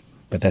later.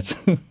 But that's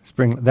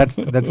spring. That's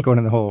going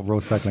in the whole row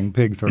cycling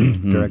pig sort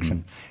of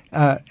direction.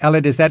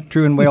 Aled, is that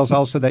true in Wales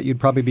also, that you'd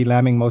probably be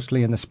lambing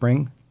mostly in the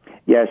spring?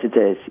 Yes, it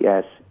is.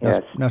 Yes.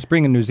 Now,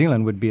 spring in New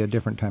Zealand would be a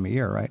different time of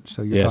year, right?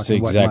 So you're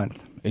talking what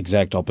month?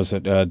 Exact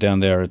opposite. Down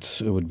there, it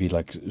would be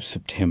like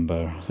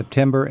September.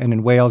 September, and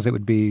in Wales, it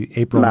would be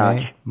April,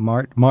 May,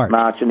 March.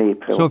 March and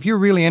April. So if you're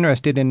really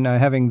interested in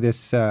having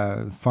this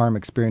farm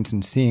experience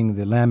and seeing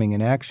the lambing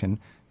in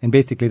action, and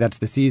basically that's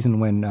the season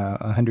when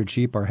 100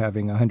 sheep are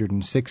having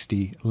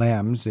 160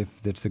 lambs,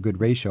 if that's a good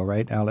ratio,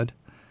 right, Aled?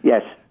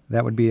 Yes.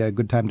 That would be a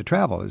good time to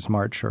travel, is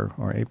March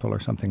or April or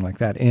something like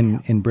that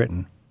in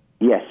Britain.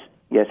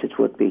 Yes, it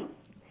would be.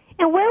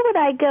 And where would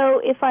I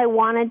go if I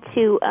wanted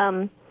to,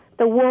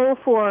 the wool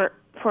for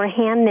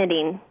hand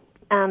knitting?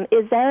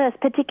 Is there a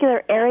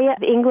particular area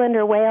of England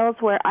or Wales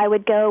where I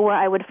would go where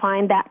I would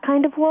find that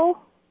kind of wool?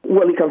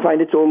 Well, you can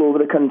find it all over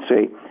the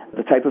country.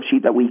 The type of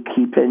sheep that we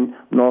keep in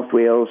North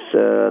Wales,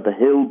 the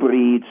hill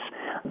breeds,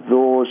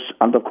 those,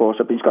 and of course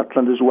up in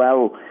Scotland as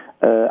well,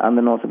 and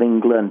the north of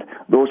England.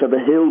 Those are the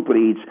hill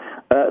breeds.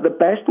 The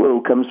best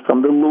wool comes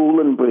from the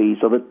lowland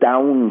breeds, or the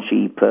down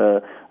sheep,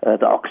 the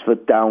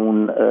Oxford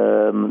Down,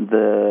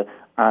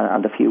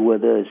 and a few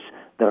others.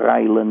 The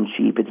Ryland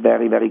sheep. It's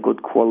very, very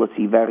good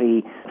quality,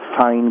 very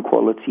fine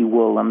quality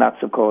wool, and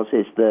that's, of course,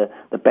 is the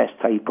best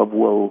type of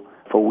wool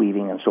for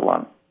weaving and so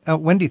on.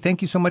 Wendy,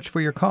 thank you so much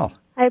for your call.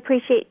 I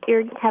appreciate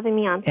your having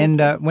me on.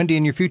 And Wendy,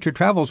 in your future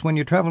travels, when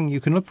you're traveling,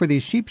 you can look for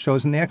these sheep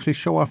shows, and they actually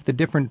show off the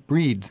different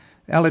breeds.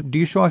 Aled, do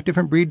you show off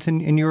different breeds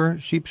in your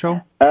sheep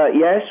show?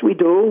 Yes, we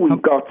do.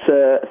 We've got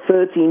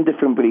 13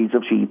 different breeds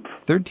of sheep.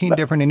 13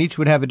 different, and each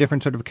would have a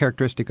different sort of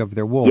characteristic of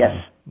their wool.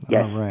 Yes.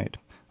 All right.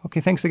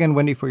 Okay, thanks again,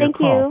 Wendy, for your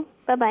call. Thank you.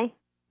 Bye-bye.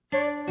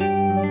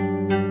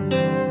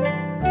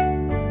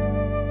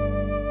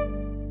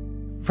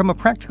 From a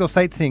practical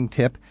sightseeing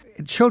tip,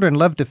 children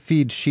love to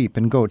feed sheep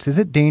and goats. Is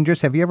it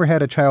dangerous? Have you ever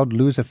had a child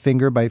lose a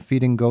finger by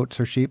feeding goats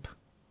or sheep?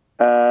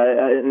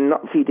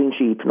 Not feeding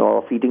sheep,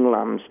 no, feeding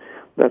lambs.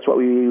 That's what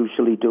we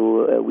usually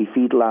do. We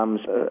feed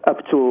lambs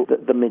up to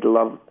the middle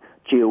of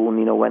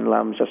June, when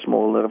lambs are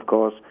smaller, of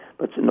course.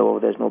 But no,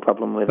 there's no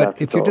problem with that.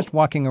 But if you're just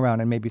walking around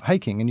and maybe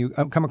hiking and you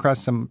come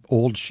across some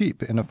old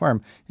sheep in a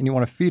farm and you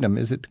want to feed them,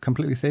 is it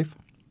completely safe?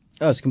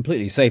 Oh, it's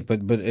completely safe, but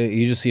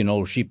you just see an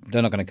old sheep,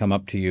 they're not going to come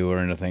up to you or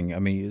anything. I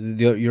mean,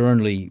 your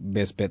only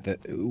best bet that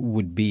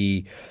would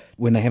be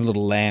when they have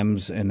little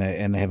lambs and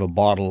they have a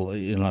bottle,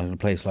 in a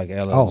place like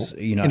Ella's,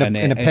 in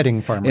a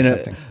petting farm or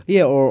something.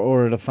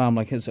 Or at a farm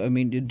like his. I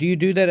mean, do you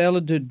do that,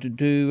 Ella? Do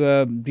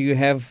you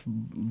have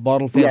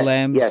bottle-fed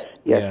lambs? Yes.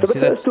 Yeah, For the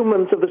first 2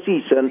 months of the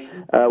season,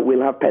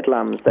 we'll have pet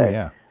lambs there. Oh,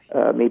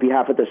 yeah. Maybe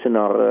half a dozen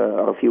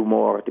or a few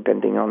more,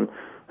 depending on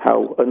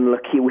how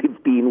unlucky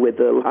we've been with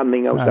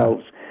lambing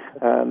ourselves.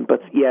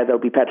 But yeah, there'll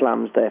be pet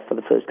lambs there for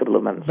the first couple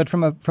of months. But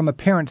from a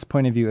parent's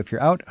point of view, if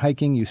you're out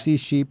hiking, you see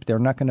sheep, they're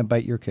not going to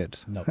bite your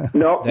kids.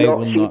 No,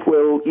 sheep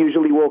will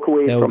usually walk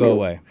away from you. They'll go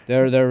away.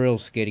 They're real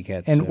scaredy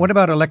cats. And what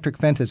about electric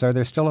fences? Are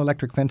there still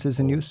electric fences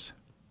in use?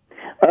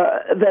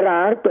 There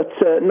are, but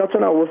not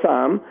on our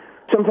farm.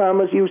 Some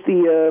farmers use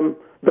the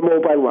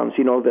mobile ones,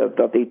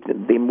 that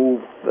they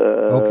move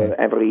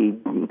every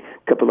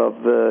couple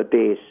of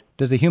days.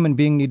 Does a human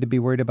being need to be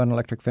worried about an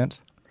electric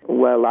fence?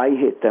 Well, I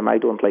hate them. I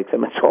don't like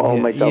them at all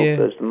myself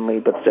personally.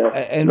 But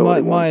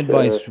my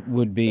advice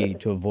would be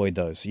to avoid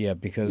those. Yeah,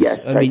 because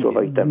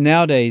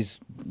nowadays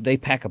they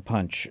pack a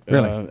punch.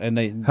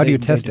 Really? How do you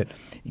test it?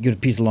 You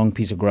get a long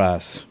piece of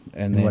grass,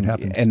 and then what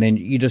happens? And then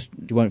you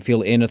won't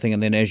feel anything.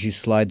 And then as you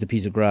slide the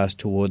piece of grass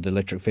toward the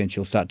electric fence,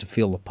 you'll start to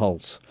feel the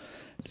pulse.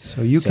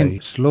 So you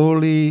can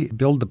slowly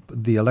build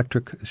the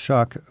electric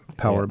shock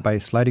power by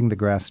sliding the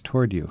grass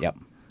toward you. Yep.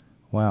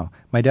 Wow.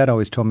 My dad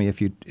always told me if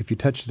you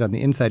touched it on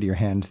the inside of your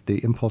hands, the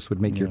impulse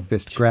would make your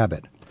fist grab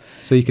it.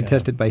 So you could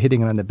test it by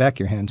hitting it on the back of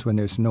your hands when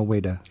there's no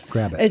way to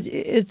grab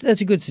it.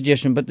 That's a good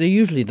suggestion, but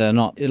they're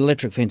not.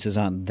 Electric fences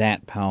aren't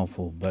that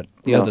powerful, but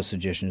the other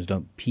suggestion is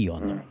don't pee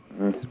on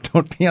them.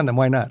 Don't pee on them.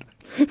 Why not?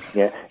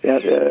 Yeah.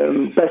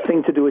 Best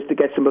thing to do is to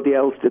get somebody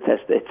else to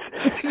test it.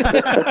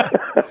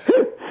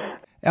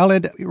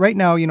 Aled, right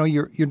now,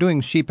 you're doing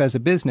sheep as a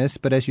business,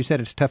 but as you said,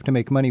 it's tough to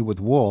make money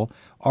with wool.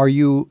 Are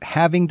you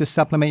having to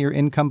supplement your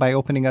income by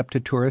opening up to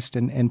tourists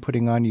and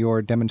putting on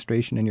your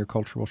demonstration and your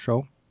cultural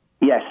show?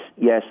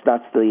 Yes,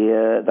 that's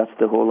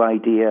the whole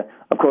idea.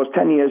 Of course,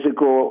 10 years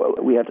ago,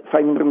 we had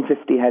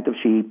 550 head of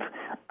sheep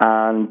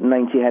and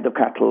 90 head of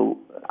cattle.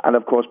 And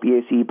of course,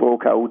 BAC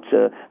broke out,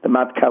 the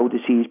mad cow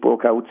disease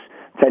broke out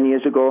 10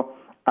 years ago.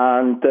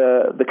 And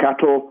the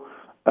cattle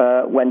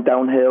went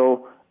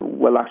downhill.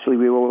 Well, actually,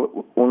 we were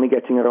only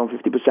getting around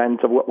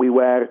 50% of what we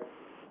were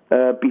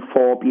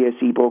before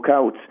BAC broke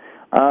out.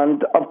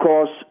 And, of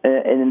course,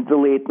 in the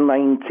late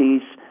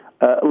 90s,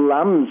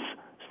 lambs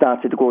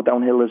started to go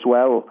downhill as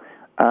well.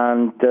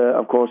 And,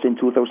 of course, in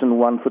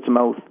 2001,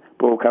 foot-to-mouth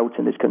broke out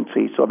in this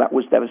country, so that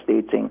was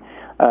devastating.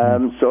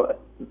 So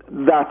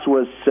that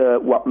was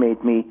what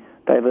made me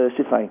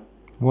diversify.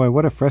 Boy,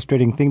 what a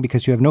frustrating thing,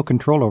 because you have no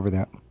control over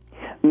that.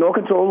 No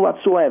control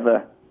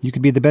whatsoever. You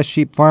could be the best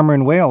sheep farmer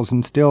in Wales,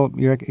 and still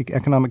your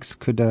economics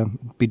could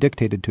be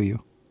dictated to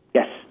you.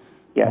 Yes.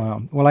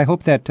 Wow. Well, I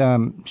hope that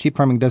sheep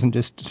farming doesn't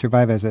just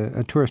survive as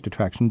a tourist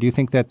attraction. Do you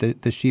think that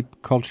the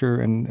sheep culture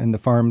and the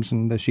farms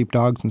and the sheep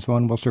dogs and so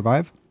on will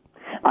survive?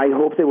 I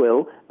hope they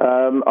will.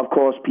 Of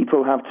course,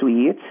 people have to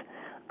eat.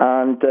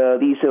 And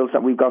these hills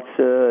that we've got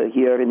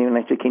here in the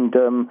United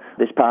Kingdom,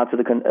 this part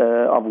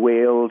of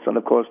Wales, and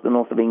of course the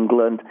north of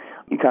England,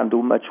 you can't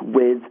do much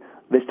with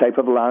this type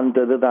of land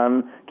other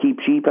than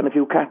keep sheep and a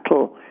few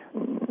cattle.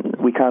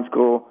 We can't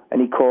grow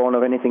any corn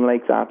or anything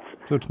like that.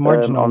 So it's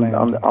marginal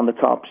land. On the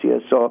tops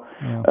here. So,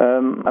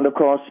 and of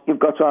course, you've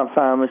got to have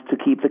farmers to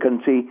keep the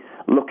country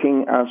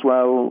looking as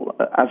well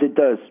as it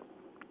does.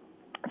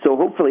 So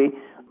hopefully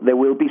there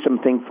will be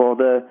something for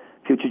the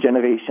future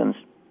generations.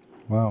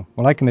 Wow.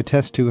 Well, I can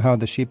attest to how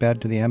the sheep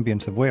add to the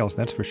ambience of Wales,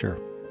 that's for sure.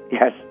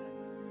 Yes.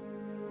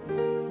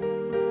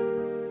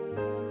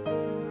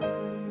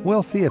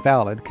 We'll see if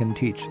Aled can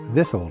teach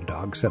this old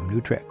dog some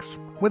new tricks.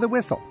 With a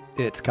whistle,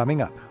 it's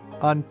coming up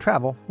on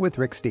Travel with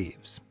Rick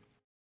Steves.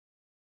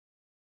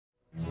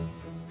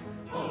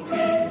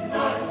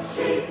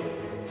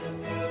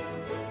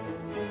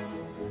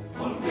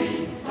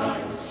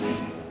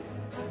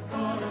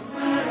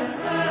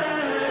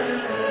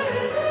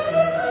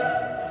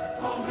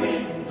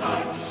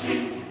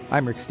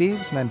 I'm Rick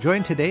Steves, and I'm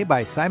joined today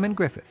by Simon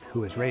Griffith,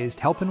 who has raised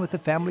Helping with the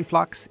Family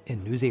Flocks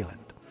in New Zealand.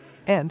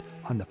 And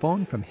on the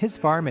phone from his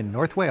farm in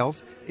North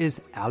Wales is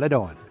Aled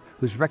Owen,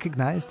 who's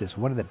recognized as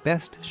one of the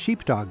best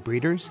sheepdog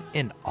breeders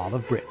in all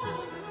of Britain.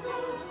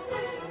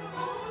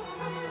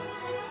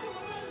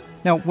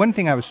 Now, one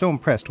thing I was so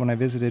impressed when I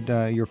visited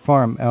your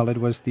farm, Aled,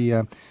 was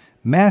the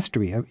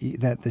mastery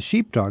that the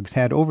sheepdogs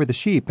had over the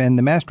sheep, and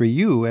the mastery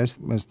you, as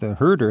the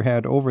herder,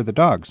 had over the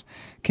dogs.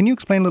 Can you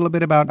explain a little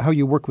bit about how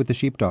you work with the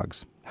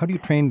sheepdogs? How do you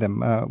train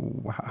them?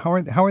 How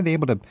are they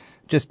able to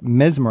just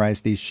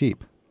mesmerize these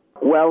sheep?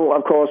 Well,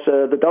 of course,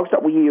 the dogs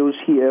that we use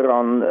here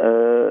on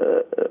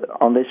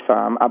this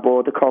farm are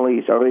Border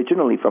Collies,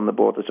 originally from the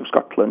borders of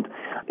Scotland.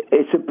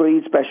 It's a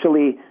breed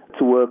specially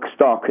to work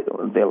stock.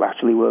 They'll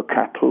actually work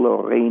cattle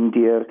or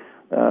reindeer,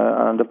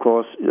 and of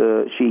course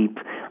sheep.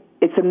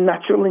 It's a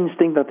natural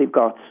instinct that they've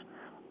got.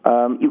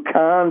 You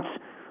can't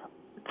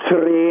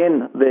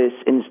train this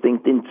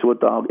instinct into a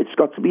dog. It's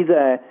got to be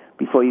there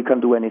before you can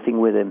do anything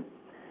with him.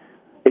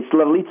 It's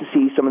lovely to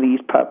see some of these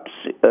pups,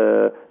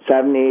 7,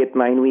 8,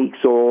 9 weeks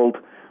old,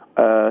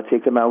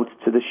 take them out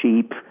to the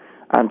sheep,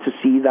 and to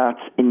see that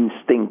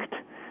instinct.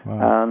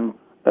 Wow. And,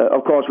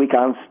 of course, we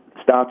can't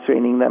start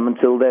training them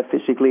until they're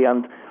physically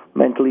and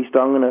mentally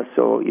strong enough.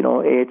 So,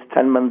 8,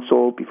 10 months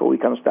old before we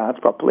can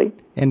start properly.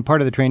 And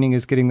part of the training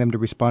is getting them to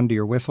respond to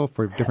your whistle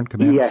for different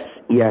commands?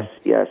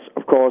 Yes.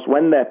 Of course,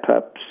 when they're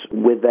pups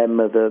with their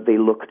mother, they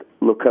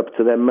look up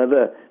to their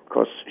mother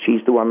because she's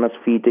the one that's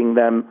feeding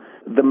them.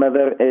 The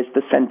mother is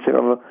the center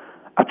of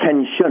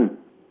attention.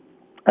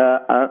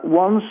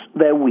 Once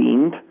they're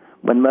weaned,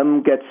 when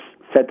mum gets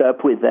fed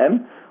up with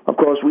them, of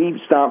course, we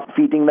start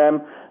feeding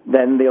them,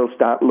 then they'll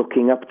start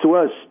looking up to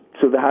us,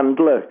 to the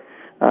handler.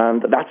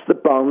 And that's the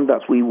bond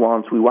that we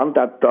want. We want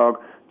that dog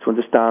to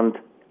understand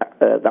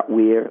that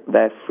we're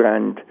their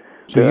friend.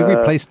 So you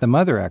replace the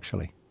mother,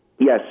 actually?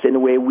 Yes, in a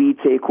way, we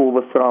take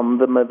over from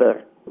the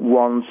mother.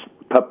 Once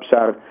pups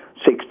are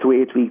 6 to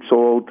 8 weeks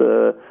old,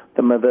 the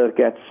mother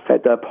gets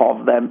fed up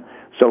of them.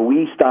 So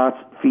we start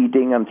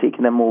feeding and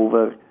taking them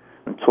over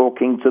and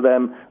talking to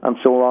them and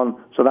so on.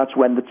 So that's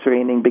when the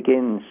training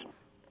begins.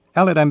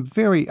 Aled,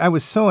 I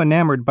was so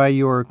enamored by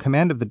your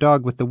command of the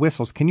dog with the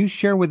whistles. Can you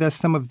share with us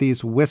some of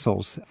these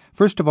whistles?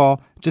 First of all,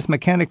 just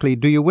mechanically,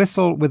 do you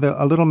whistle with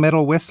a little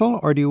metal whistle,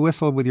 or do you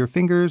whistle with your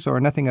fingers, or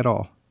nothing at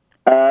all?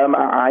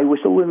 I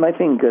whistle with my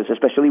fingers,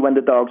 especially when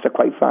the dogs are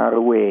quite far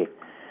away.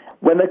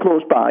 When they're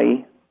close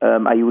by,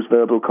 I use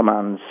verbal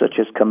commands, such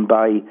as come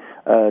by.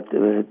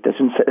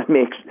 Doesn't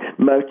make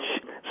much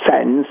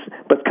sense,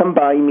 but come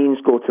by means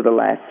go to the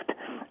left.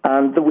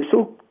 And the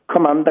whistle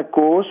command that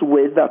goes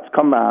with that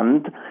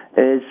command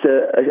is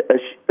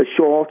a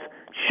short,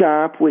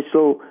 sharp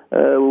whistle.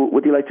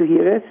 Would you like to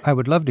hear it? I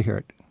would love to hear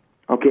it.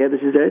 Okay,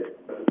 this is it.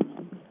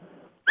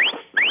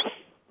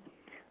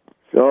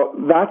 So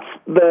that's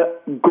the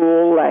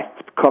go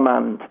left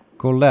command.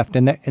 Go left,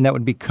 and that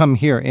would be come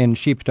here in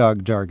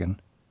sheepdog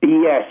jargon.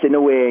 Yes, in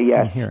a way,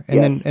 yes. Come here.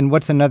 And yes. then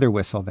what's another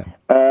whistle then?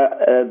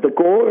 The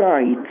go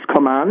right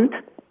command.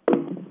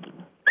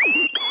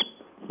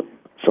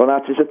 So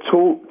that is a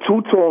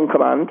two-tone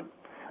command,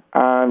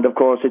 and of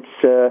course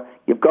it's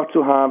you've got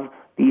to have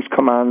these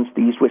commands,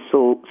 these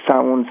whistle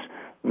sounds,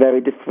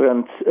 very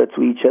different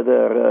to each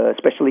other,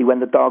 especially when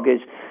the dog is,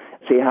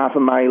 say, half a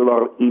mile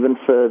or even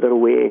further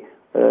away.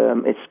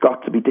 It's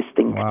got to be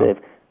distinctive.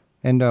 Wow.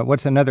 And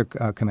what's another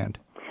command?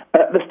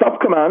 The stop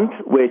command,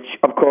 which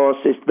of course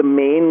is the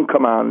main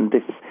command.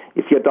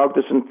 If your dog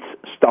doesn't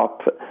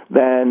stop,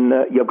 then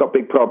you've got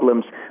big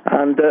problems.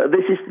 And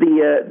this is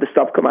the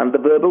stop command. The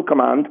verbal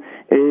command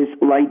is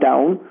lie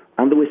down,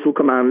 and the whistle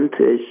command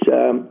is...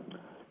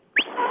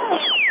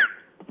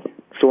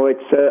 so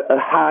it's a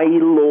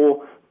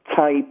high-low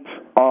type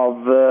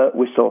of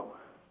whistle.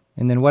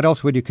 And then what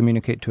else would you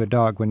communicate to a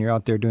dog when you're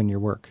out there doing your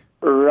work?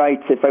 Right.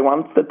 If I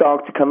want the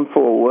dog to come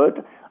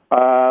forward,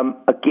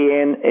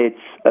 again, it's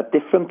a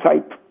different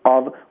type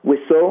of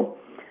whistle,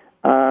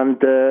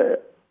 and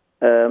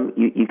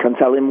you can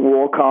tell him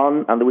walk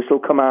on, and the whistle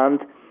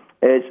command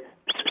is,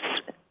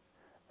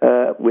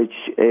 which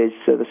is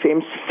the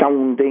same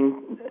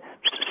sounding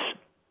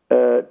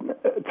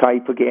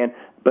type again,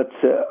 but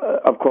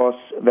of course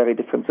very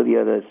different to the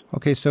others.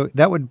 Okay, so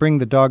that would bring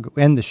the dog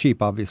and the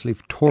sheep, obviously,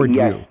 toward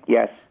you.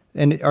 Yes.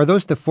 And are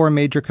those the 4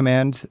 major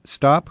commands?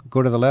 Stop,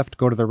 go to the left,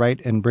 go to the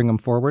right, and bring them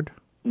forward?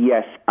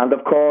 Yes, and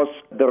of course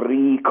the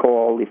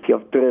recall, if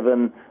you've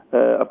driven,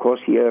 of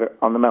course here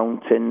on the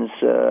mountains,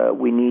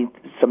 we need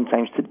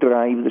sometimes to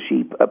drive the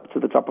sheep up to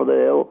the top of the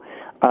hill,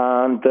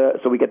 and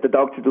so we get the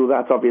dog to do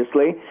that,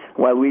 obviously,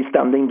 while we're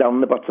standing down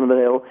the bottom of the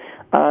hill.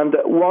 And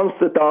once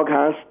the dog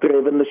has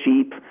driven the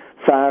sheep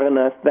far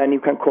enough, then you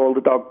can call the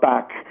dog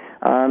back,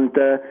 and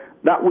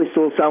that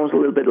whistle sounds a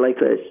little bit like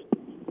this.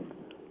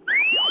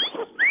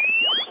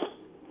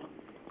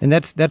 And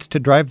that's to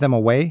drive them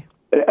away?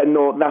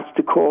 No, that's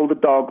to call the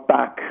dog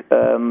back.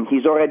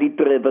 He's already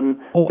driven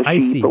the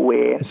sheep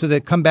away. So they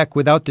come back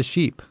without the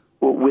sheep?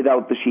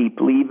 Without the sheep.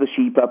 Leave the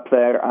sheep up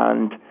there,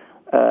 and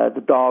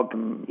the dog,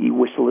 you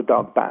whistle the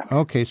dog back.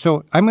 Okay,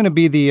 so I'm going to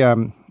be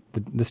the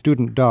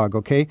student dog,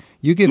 okay?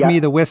 You give me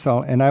the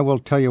whistle, and I will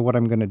tell you what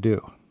I'm going to do.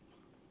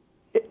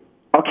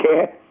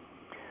 Okay.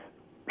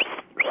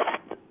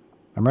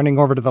 I'm running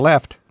over to the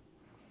left.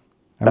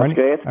 That's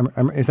great.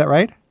 Is that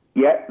right?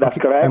 Yeah, that's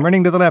correct. I'm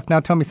running to the left. Now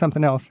tell me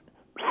something else.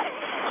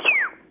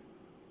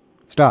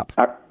 Stop.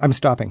 I'm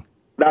stopping.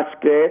 That's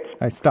great.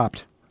 I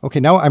stopped. Okay,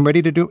 now I'm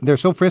ready to do... They're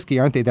so frisky,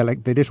 aren't they?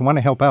 They just want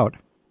to help out.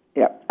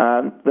 Yeah,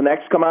 and the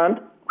next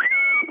command?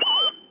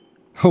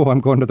 Oh,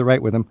 I'm going to the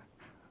right with them.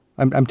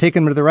 I'm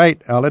taking them to the right,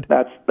 Aled.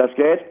 That's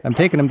great. I'm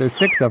taking them. There's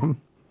 6 of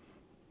them.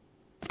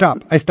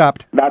 Stop. I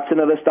stopped. That's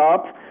another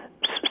stop.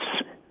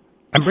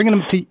 I'm bringing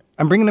them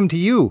to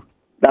you.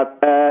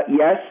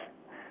 Yes.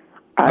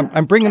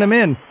 I'm bringing them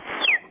in.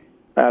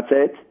 That's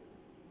it.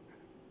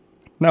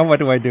 Now what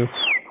do I do?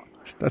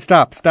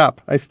 Stop.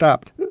 I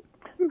stopped.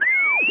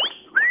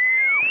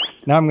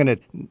 Now I'm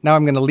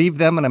gonna leave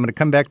them, and I'm gonna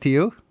come back to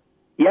you.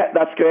 Yeah,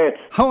 that's great.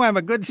 Oh, I'm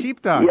a good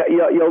sheepdog.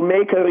 Yeah, you'll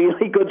make a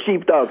really good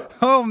sheepdog.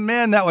 Oh,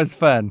 man, that was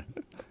fun.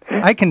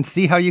 I can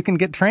see how you can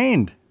get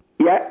trained.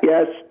 Yeah,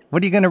 yes.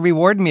 What are you going to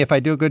reward me if I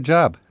do a good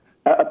job?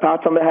 A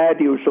pat on the head,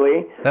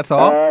 usually. That's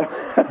all?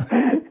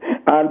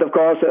 And, of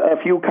course,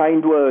 a few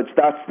kind words.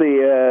 That's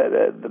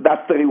the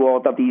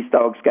reward that these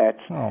dogs get.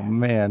 Oh,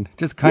 man.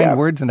 Just kind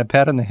words and a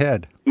pat on the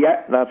head.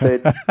 Yeah, that's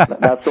it.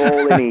 That's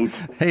all they need.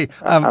 Hey,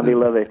 and they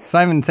love it.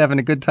 Simon's having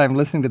a good time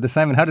listening to this.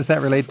 Simon, how does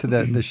that relate to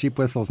the sheep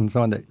whistles and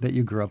so on that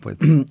you grew up with?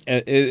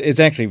 It's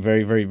actually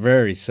very, very,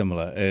 very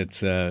similar. It's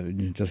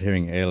just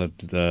hearing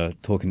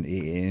Ailid talking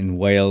in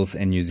Wales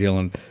and New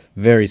Zealand,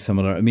 very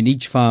similar. I mean,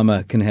 each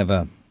farmer can have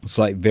a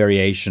slight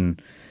variation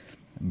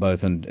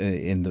both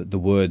in the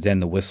words and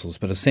the whistles,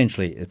 but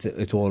essentially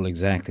it's all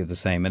exactly the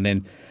same. And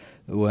then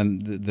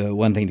the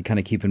one thing to kind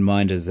of keep in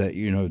mind is that,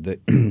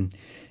 that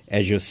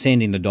as you're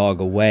sending the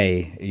dog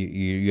away,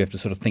 you have to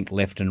sort of think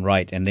left and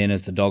right, and then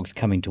as the dog's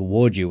coming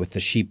towards you with the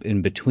sheep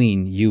in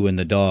between you and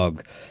the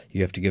dog,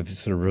 you have to give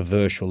sort of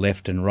reverse your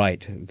left and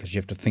right because you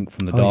have to think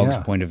from the dog's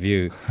point of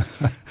view.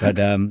 But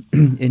in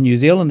New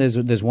Zealand,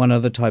 there's one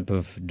other type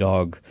of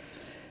dog,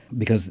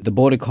 because the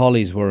Border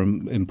Collies were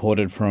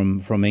imported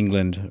from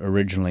England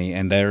originally,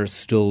 and they're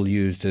still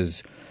used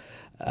as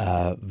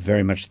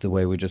very much the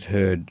way we just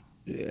heard.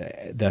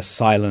 They're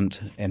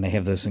silent, and they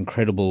have this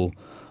incredible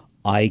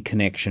eye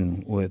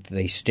connection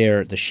they stare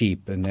at the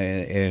sheep, and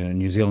in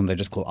New Zealand they're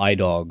just called eye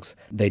dogs.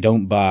 They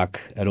don't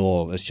bark at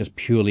all. It's just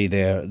purely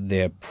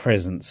their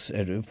presence.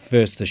 At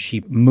first the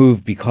sheep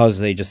move because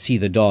they just see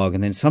the dog,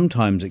 and then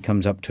sometimes it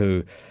comes up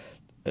to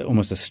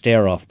almost a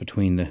stare-off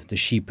between the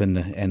sheep and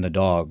the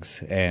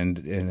dogs,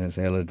 and as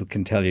Ailid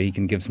can tell you, he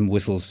can give some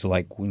whistles to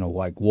like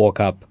walk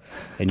up,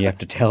 and you have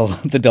to tell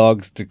the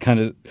dogs to kind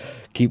of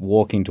keep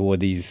walking toward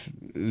these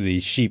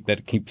sheep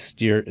that keep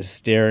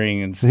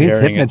staring and staring. He's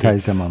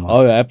hypnotized them almost.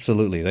 Oh,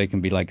 absolutely. They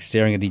can be like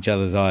staring at each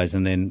other's eyes,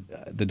 and then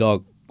the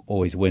dog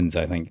always wins,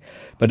 I think.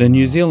 But in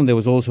New Zealand, there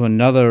was also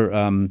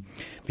another,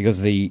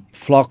 because the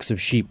flocks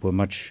of sheep were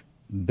much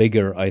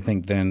bigger, I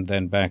think,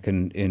 than back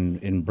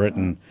in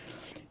Britain.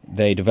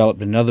 They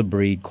developed another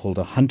breed called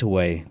a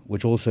Huntaway,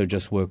 which also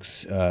just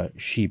works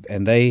sheep,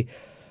 and they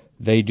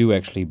do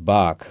actually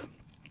bark,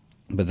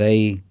 but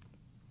they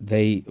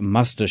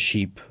muster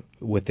sheep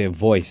with their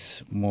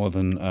voice more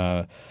than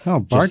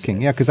barking.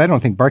 Because I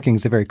don't think barking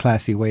is a very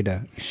classy way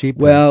to sheep.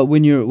 Well,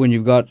 when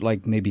you've got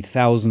like maybe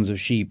thousands of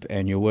sheep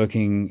and you're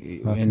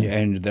working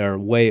and they're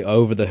way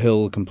over the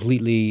hill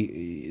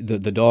completely,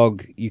 the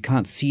dog, you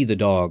can't see the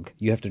dog.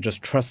 You have to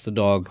just trust the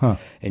dog,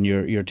 and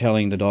you're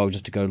telling the dog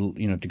just to go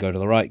to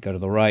the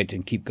right,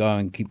 and keep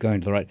going to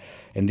the right.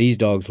 And these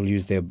dogs will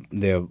use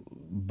their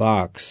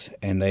barks,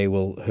 and they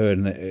will herd,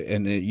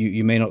 and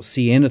you may not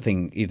see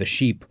anything, either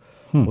sheep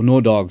or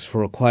no dogs,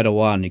 for quite a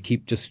while, and you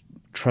keep just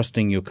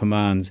trusting your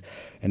commands,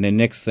 and then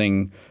next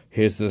thing,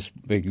 here's this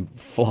big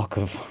flock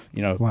of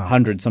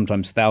hundreds,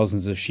 sometimes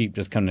thousands of sheep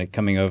just kind of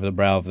coming over the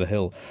brow of the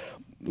hill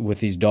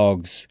with these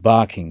dogs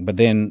barking. But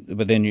then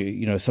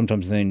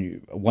sometimes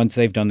once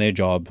they've done their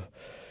job,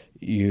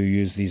 you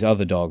use these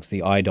other dogs,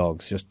 the eye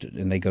dogs,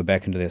 and they go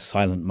back into their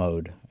silent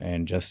mode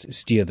and just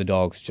steer the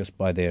dogs just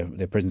by their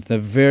presence. They're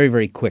very,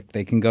 very quick.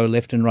 They can go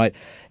left and right,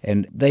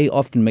 and they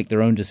often make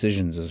their own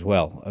decisions as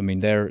well. I mean,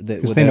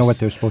 because they know what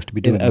they're supposed to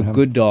be doing. A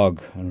good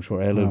dog, I'm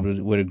sure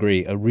Ailid would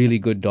agree, a really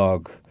good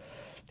dog,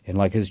 and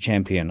like his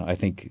champion, I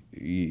think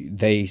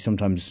they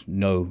sometimes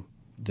know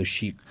the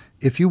sheep.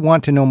 If you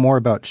want to know more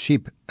about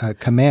sheep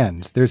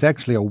commands, there's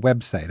actually a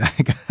website.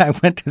 I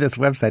went to this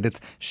website.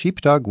 It's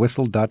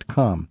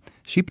sheepdogwhistle.com.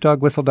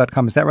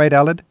 Sheepdogwhistle.com. Is that right,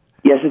 Ailid?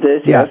 Yes, it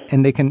is. Yeah, yes.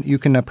 And you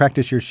can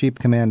practice your sheep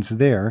commands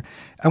there.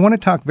 I want to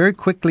talk very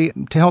quickly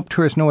to help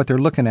tourists know what they're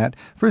looking at.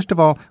 First of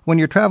all, when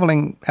you're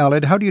traveling,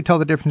 Ailid, how do you tell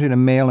the difference between a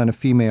male and a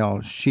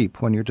female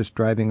sheep when you're just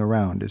driving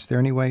around? Is there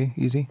any way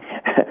easy?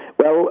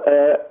 Well,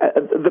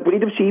 the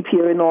breed of sheep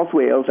here in North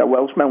Wales are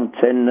Welsh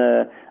Mountain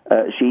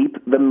sheep.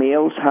 The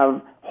males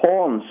have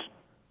horns.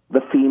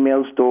 The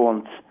females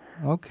don't.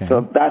 Okay.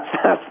 So that's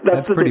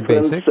the pretty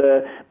difference. Basic.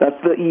 That's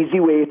the easy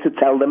way to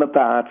tell them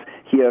apart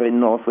here in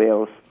North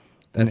Wales.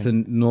 That's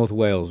in North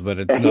Wales, but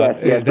it's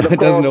not. Yes. It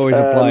doesn't always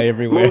apply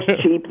everywhere.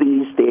 Most sheep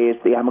these days,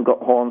 they haven't got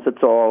horns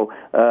at all,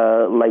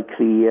 like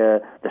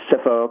the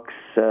Suffolks,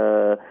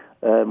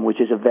 which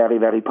is a very,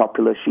 very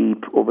popular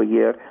sheep over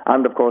here,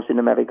 and of course in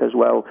America as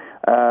well.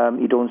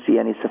 You don't see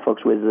any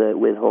Suffolks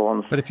with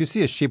horns. But if you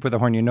see a sheep with a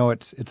horn, you know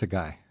it's a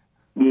guy.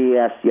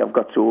 Yes, you've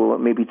got to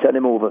maybe turn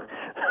him over.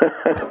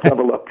 Have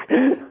a look.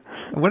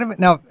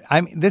 Now,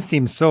 this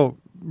seems so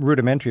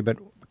rudimentary, but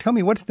tell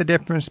me, what's the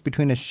difference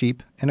between a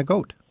sheep and a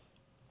goat?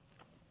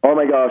 Oh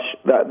my gosh,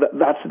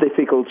 that's a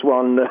difficult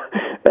one.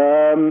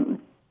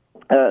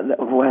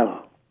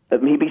 Well,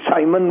 maybe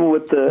Simon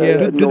would.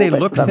 Do they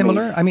look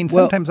similar? I mean,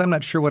 sometimes I'm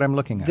not sure what I'm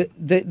looking at.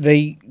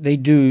 They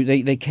do.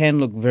 They can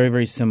look very,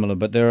 very similar,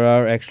 but there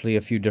are actually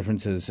a few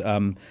differences.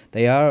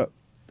 They are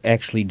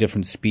actually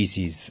different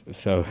species,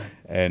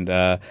 and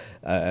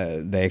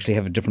they actually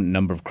have a different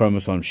number of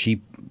chromosomes.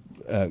 Sheep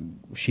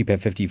sheep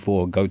have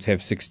 54, goats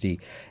have 60.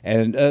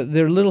 And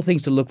there are little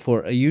things to look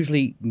for.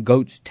 Usually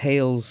goats'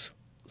 tails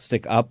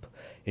stick up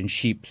and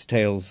sheep's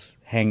tails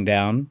hang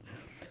down.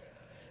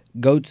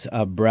 Goats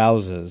are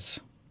browsers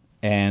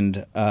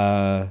and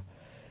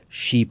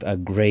sheep are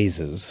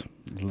grazers.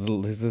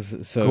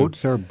 So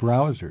goats are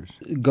browsers.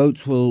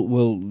 Goats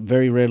will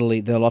very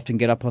readily, they'll often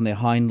get up on their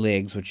hind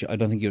legs, which I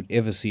don't think you'd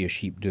ever see a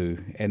sheep do,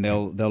 and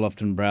they'll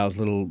often browse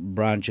little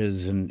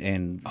branches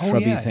and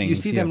shrubby things. You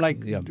see them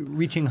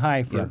reaching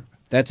high for... Yeah.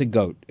 That's a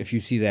goat. If you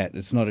see that,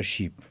 it's not a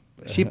sheep.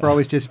 Sheep are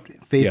always just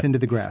face into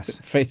the grass.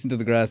 Face into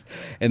the grass,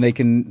 and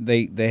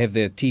they have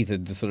their teeth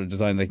are sort of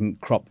designed, they can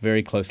crop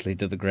very closely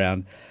to the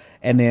ground.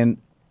 And then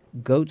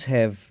goats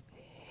have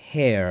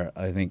hair,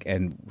 I think,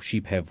 and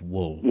sheep have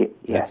wool.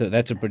 Yeah.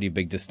 That's a pretty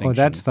big distinction. Oh,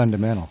 that's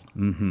fundamental.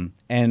 Mm-hmm.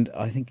 And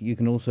I think you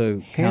can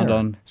also count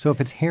on... So if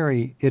it's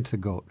hairy, it's a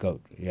goat.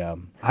 Goat, yeah.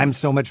 I'm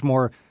so much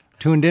more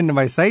tuned into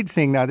my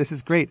sightseeing now. This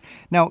is great.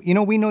 Now,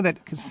 we know that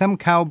some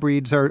cow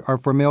breeds are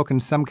for milk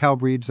and some cow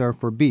breeds are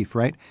for beef,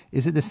 right?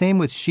 Is it the same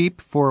with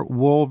sheep for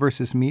wool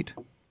versus meat?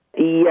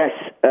 Yes.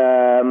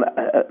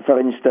 For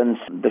instance,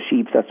 the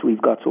sheep that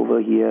we've got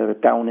over here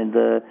down in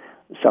the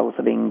south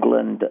of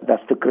England,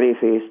 that's the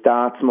grey-faced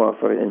Dartmoor,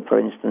 for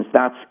instance.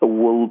 That's a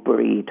wool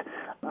breed,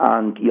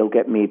 and you'll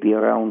get maybe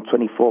around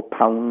 24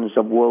 pounds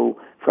of wool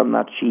from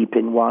that sheep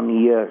in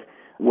 1 year,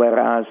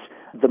 whereas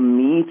the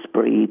meat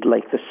breed,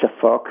 like the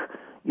Suffolk,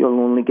 you'll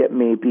only get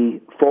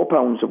maybe 4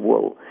 pounds of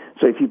wool.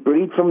 So if you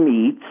breed for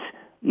meat,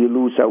 you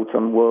lose out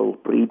on wool.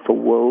 Breed for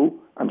wool,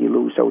 and you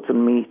lose out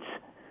on meat.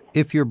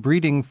 If you're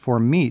breeding for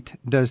meat,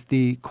 does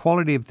the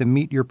quality of the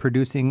meat you're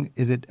producing,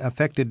 is it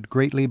affected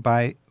greatly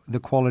by the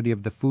quality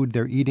of the food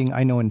they're eating?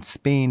 I know in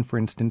Spain, for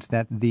instance,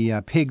 that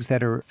the pigs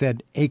that are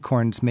fed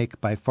acorns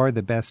make by far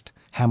the best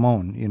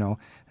jamon,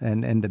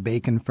 and the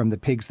bacon from the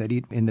pigs that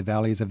eat in the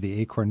valleys of the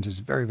acorns is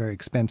very, very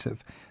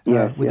expensive.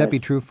 Would that be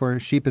true for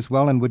sheep as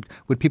well? And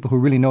would people who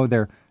really know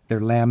their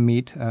lamb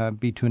meat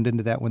be tuned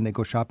into that when they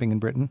go shopping in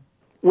Britain?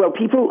 Well,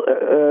 people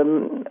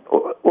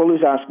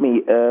always ask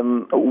me,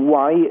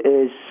 why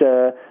is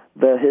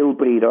the hill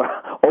breed or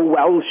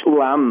Welsh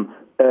lamb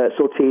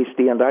so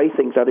tasty? And I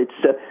think that it's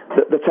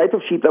the type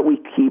of sheep that we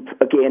keep,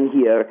 again,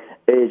 here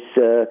is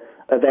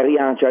a very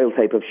agile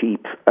type of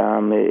sheep.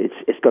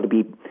 It's got to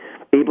be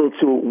able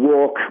to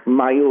walk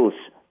miles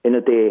in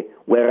a day,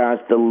 whereas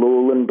the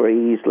lowland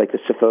breeds, like the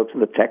Suffolks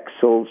and the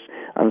Texels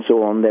and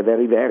so on, they're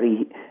very,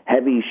 very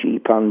heavy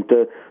sheep, and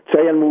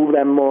try and move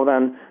them more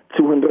than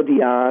 200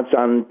 yards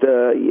and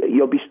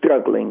you'll be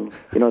struggling,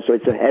 so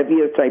it's a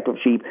heavier type of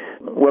sheep.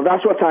 Well,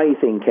 that's what I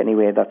think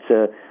anyway, that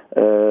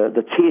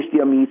the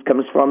tastier meat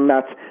comes from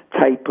that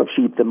type of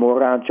sheep, the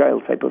more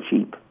agile type of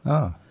sheep.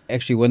 Oh.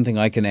 Actually, one thing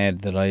I can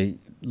add that I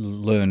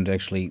learned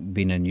actually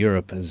being in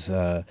Europe is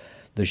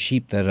the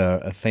sheep that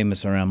are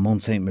famous around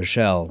Mont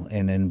Saint-Michel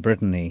and in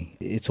Brittany.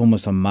 It's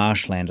almost a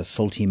marshland, a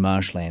salty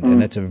marshland,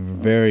 and that's a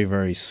very,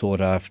 very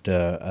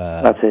sought-after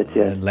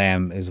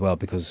lamb as well,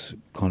 because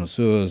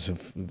connoisseurs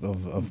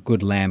of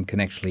good lamb can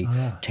actually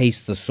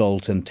taste the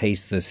salt and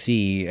taste the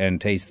sea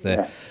and taste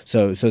the...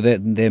 So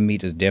that their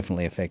meat is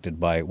definitely affected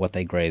by what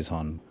they graze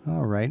on.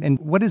 All right. And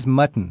what is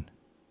mutton?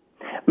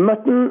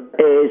 Mutton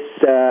is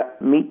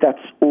meat that's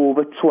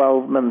over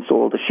 12 months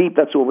old, a sheep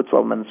that's over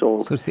 12 months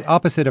old. So it's the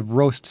opposite of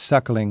roast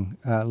suckling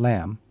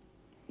lamb.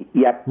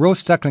 Yep.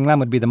 Roast suckling lamb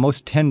would be the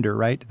most tender,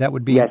 right? That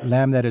would be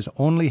lamb that has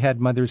only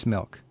had mother's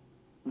milk.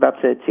 That's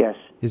it, yes.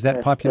 Is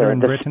that popular in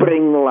Britain? The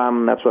spring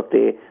lamb, that's what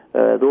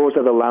those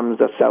are the lambs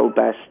that sell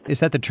best. Is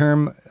that the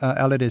term,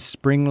 Elliot, is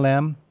spring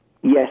lamb?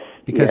 Yes.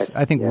 Because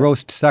I think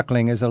roast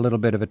suckling is a little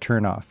bit of a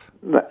turn-off.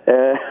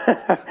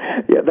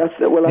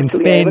 In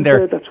Spain,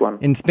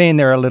 in Spain,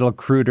 they're a little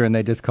cruder, and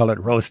they just call it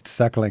roast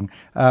suckling.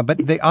 But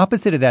the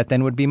opposite of that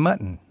then would be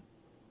mutton.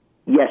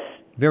 Yes.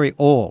 Very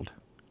old,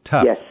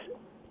 tough,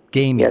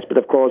 gamey. Yes, but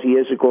of course,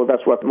 years ago,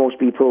 that's what most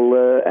people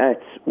ate,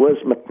 was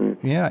mutton.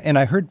 Yeah, and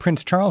I heard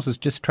Prince Charles was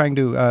just trying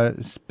to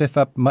spiff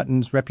up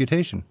mutton's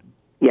reputation.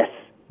 Yes.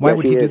 Why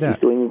would he do that?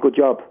 He's doing a good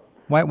job.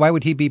 Why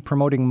would he be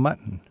promoting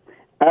mutton?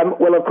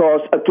 Well, of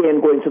course, again,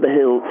 going to the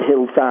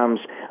hill farms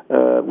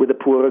with the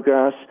poorer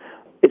grass,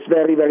 it's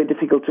very, very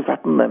difficult to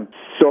fatten them.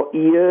 So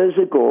years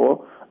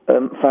ago,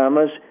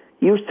 farmers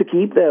used to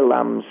keep their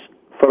lambs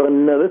for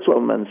another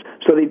 12 months,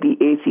 so they'd be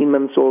 18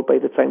 months old by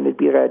the time they'd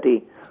be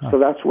ready. So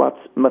that's what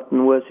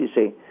mutton was, you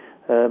see.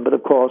 But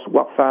of course,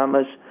 what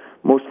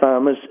most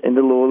farmers in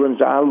the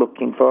lowlands are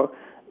looking for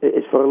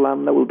is for a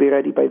lamb that will be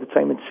ready by the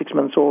time it's 6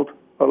 months old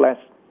or less.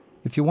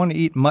 If you want to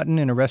eat mutton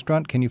in a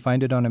restaurant, can you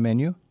find it on a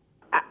menu?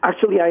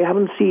 Actually, I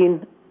haven't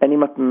seen any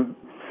mutton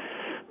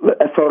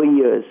for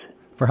years.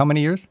 For how many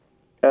years?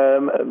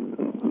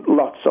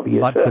 Lots of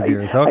years. Lots of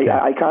years, okay.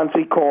 I can't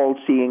recall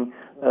seeing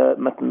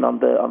mutton on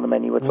the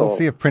menu at all. We'll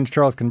see if Prince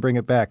Charles can bring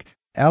it back.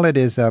 Aled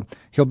is,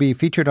 he'll be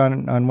featured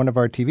on one of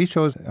our TV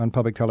shows on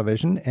public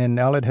television, and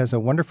Aled has a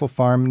wonderful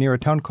farm near a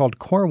town called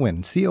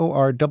Corwen,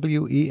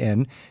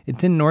 Corwen.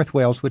 It's in North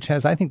Wales, which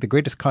has, I think, the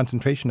greatest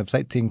concentration of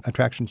sightseeing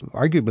attractions,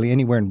 arguably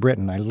anywhere in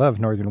Britain. I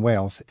love Northern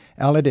Wales.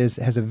 Aled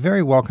has a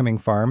very welcoming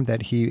farm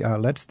that he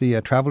lets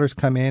the travelers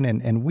come in,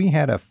 and we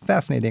had a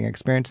fascinating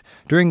experience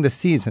during the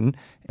season.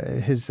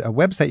 His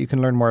website, you can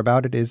learn more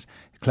about it, is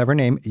clever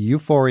name,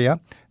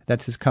 Euphoria.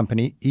 That's his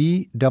company,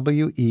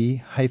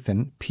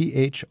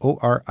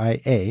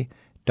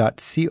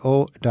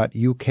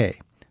 ewe-phoria.co.uk.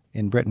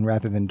 In Britain,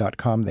 rather than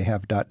 .com, they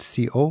have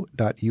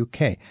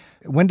 .co.uk.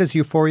 When does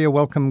Euphoria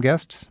welcome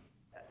guests?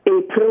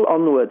 April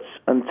onwards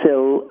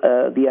until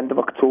the end of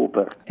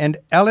October. And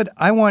Aled,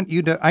 I want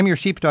you to, I'm your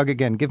sheepdog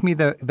again. Give me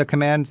the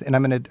commands, and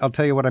I'll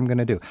tell you what I'm going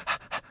to do.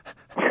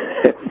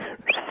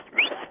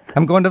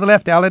 I'm going to the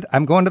left, Aled.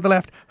 I'm going to the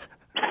left.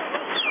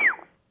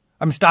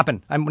 I'm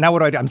stopping. Now what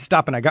do I do? I'm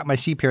stopping. I got my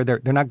sheep here. They're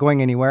not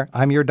going anywhere.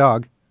 I'm your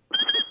dog.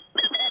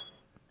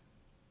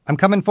 I'm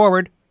coming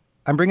forward.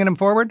 I'm bringing them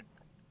forward.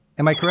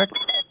 Am I correct?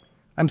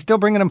 I'm still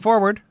bringing them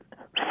forward.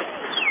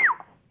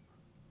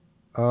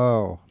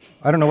 Oh,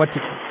 I don't know what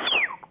to...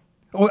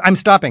 Oh, I'm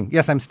stopping.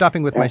 Yes, I'm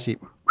stopping with my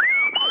sheep.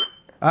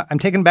 I'm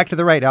taking them back to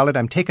the right, Aled.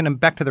 I'm taking them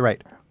back to the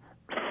right.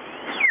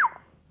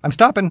 I'm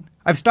stopping.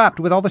 I've stopped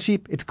with all the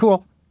sheep. It's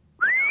cool.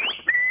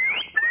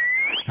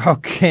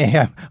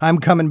 Okay, I'm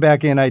coming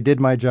back in. I did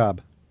my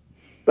job.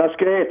 That's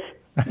great.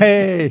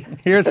 Hey,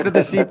 here's for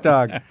the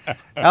sheepdog.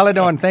 Aled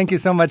Owen, thank you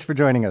so much for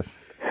joining us.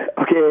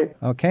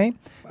 Okay.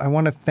 I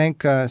want to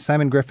thank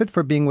Simon Griffith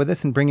for being with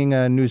us and bringing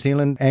a New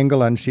Zealand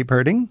angle on sheep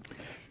herding.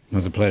 It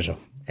was a pleasure.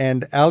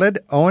 And Aled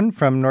Owen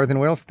from Northern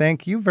Wales,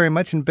 thank you very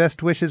much and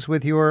best wishes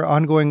with your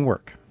ongoing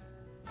work.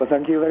 Well,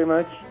 thank you very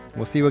much.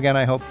 We'll see you again,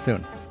 I hope,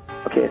 soon.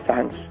 Okay,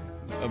 thanks.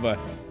 Bye-bye.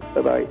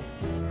 Bye-bye.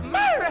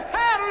 Mary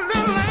had a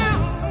little lamb.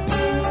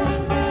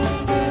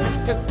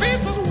 His feet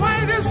was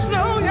white as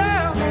snow,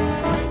 yeah.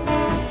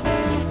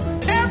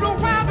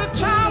 Everywhere the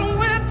child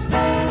went,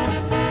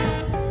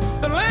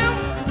 the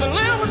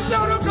lamb was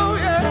sure to go,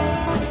 yeah.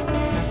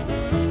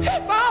 He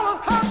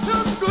followed her to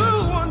school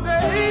one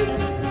day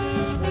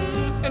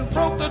and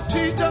broke the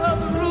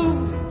teacher's rule.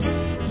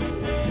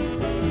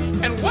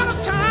 And what a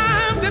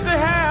time did they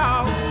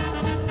have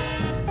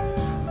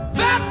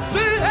that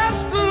day at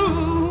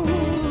school.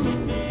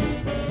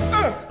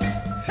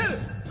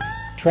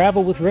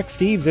 Travel with Rick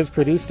Steves is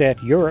produced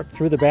at Europe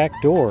Through the Back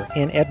Door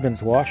in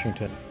Edmonds,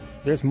 Washington.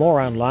 There's more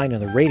online in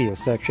the radio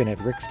section at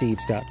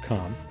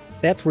ricksteves.com.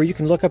 That's where you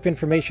can look up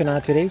information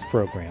on today's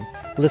program,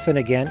 listen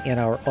again in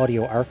our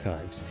audio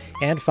archives,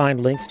 and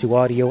find links to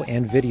audio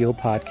and video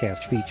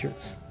podcast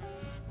features.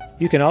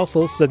 You can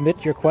also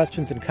submit your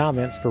questions and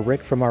comments for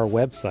Rick from our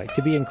website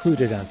to be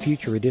included on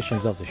future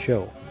editions of the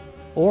show,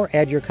 or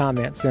add your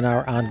comments in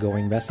our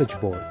ongoing message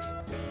boards.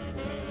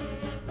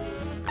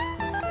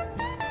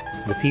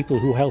 The people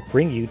who help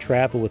bring you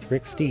Travel with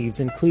Rick Steves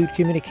include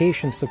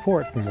communication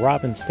support from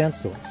Robin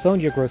Stencil,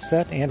 Sonia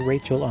Grosset, and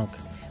Rachel Unk,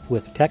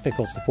 with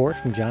technical support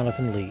from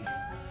Jonathan Lee.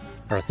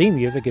 Our theme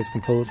music is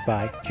composed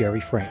by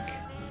Jerry Frank.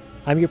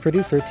 I'm your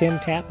producer, Tim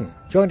Tatton.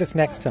 Join us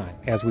next time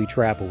as we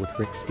travel with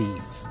Rick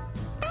Steves.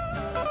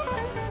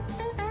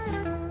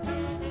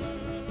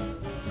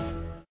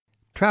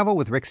 Travel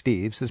with Rick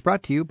Steves is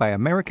brought to you by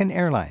American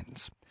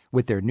Airlines.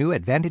 With their new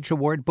Advantage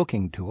Award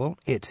booking tool,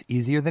 it's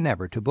easier than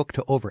ever to book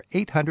to over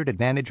 800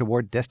 Advantage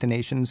Award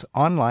destinations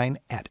online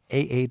at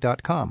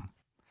aa.com.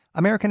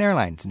 American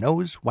Airlines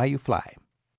knows why you fly.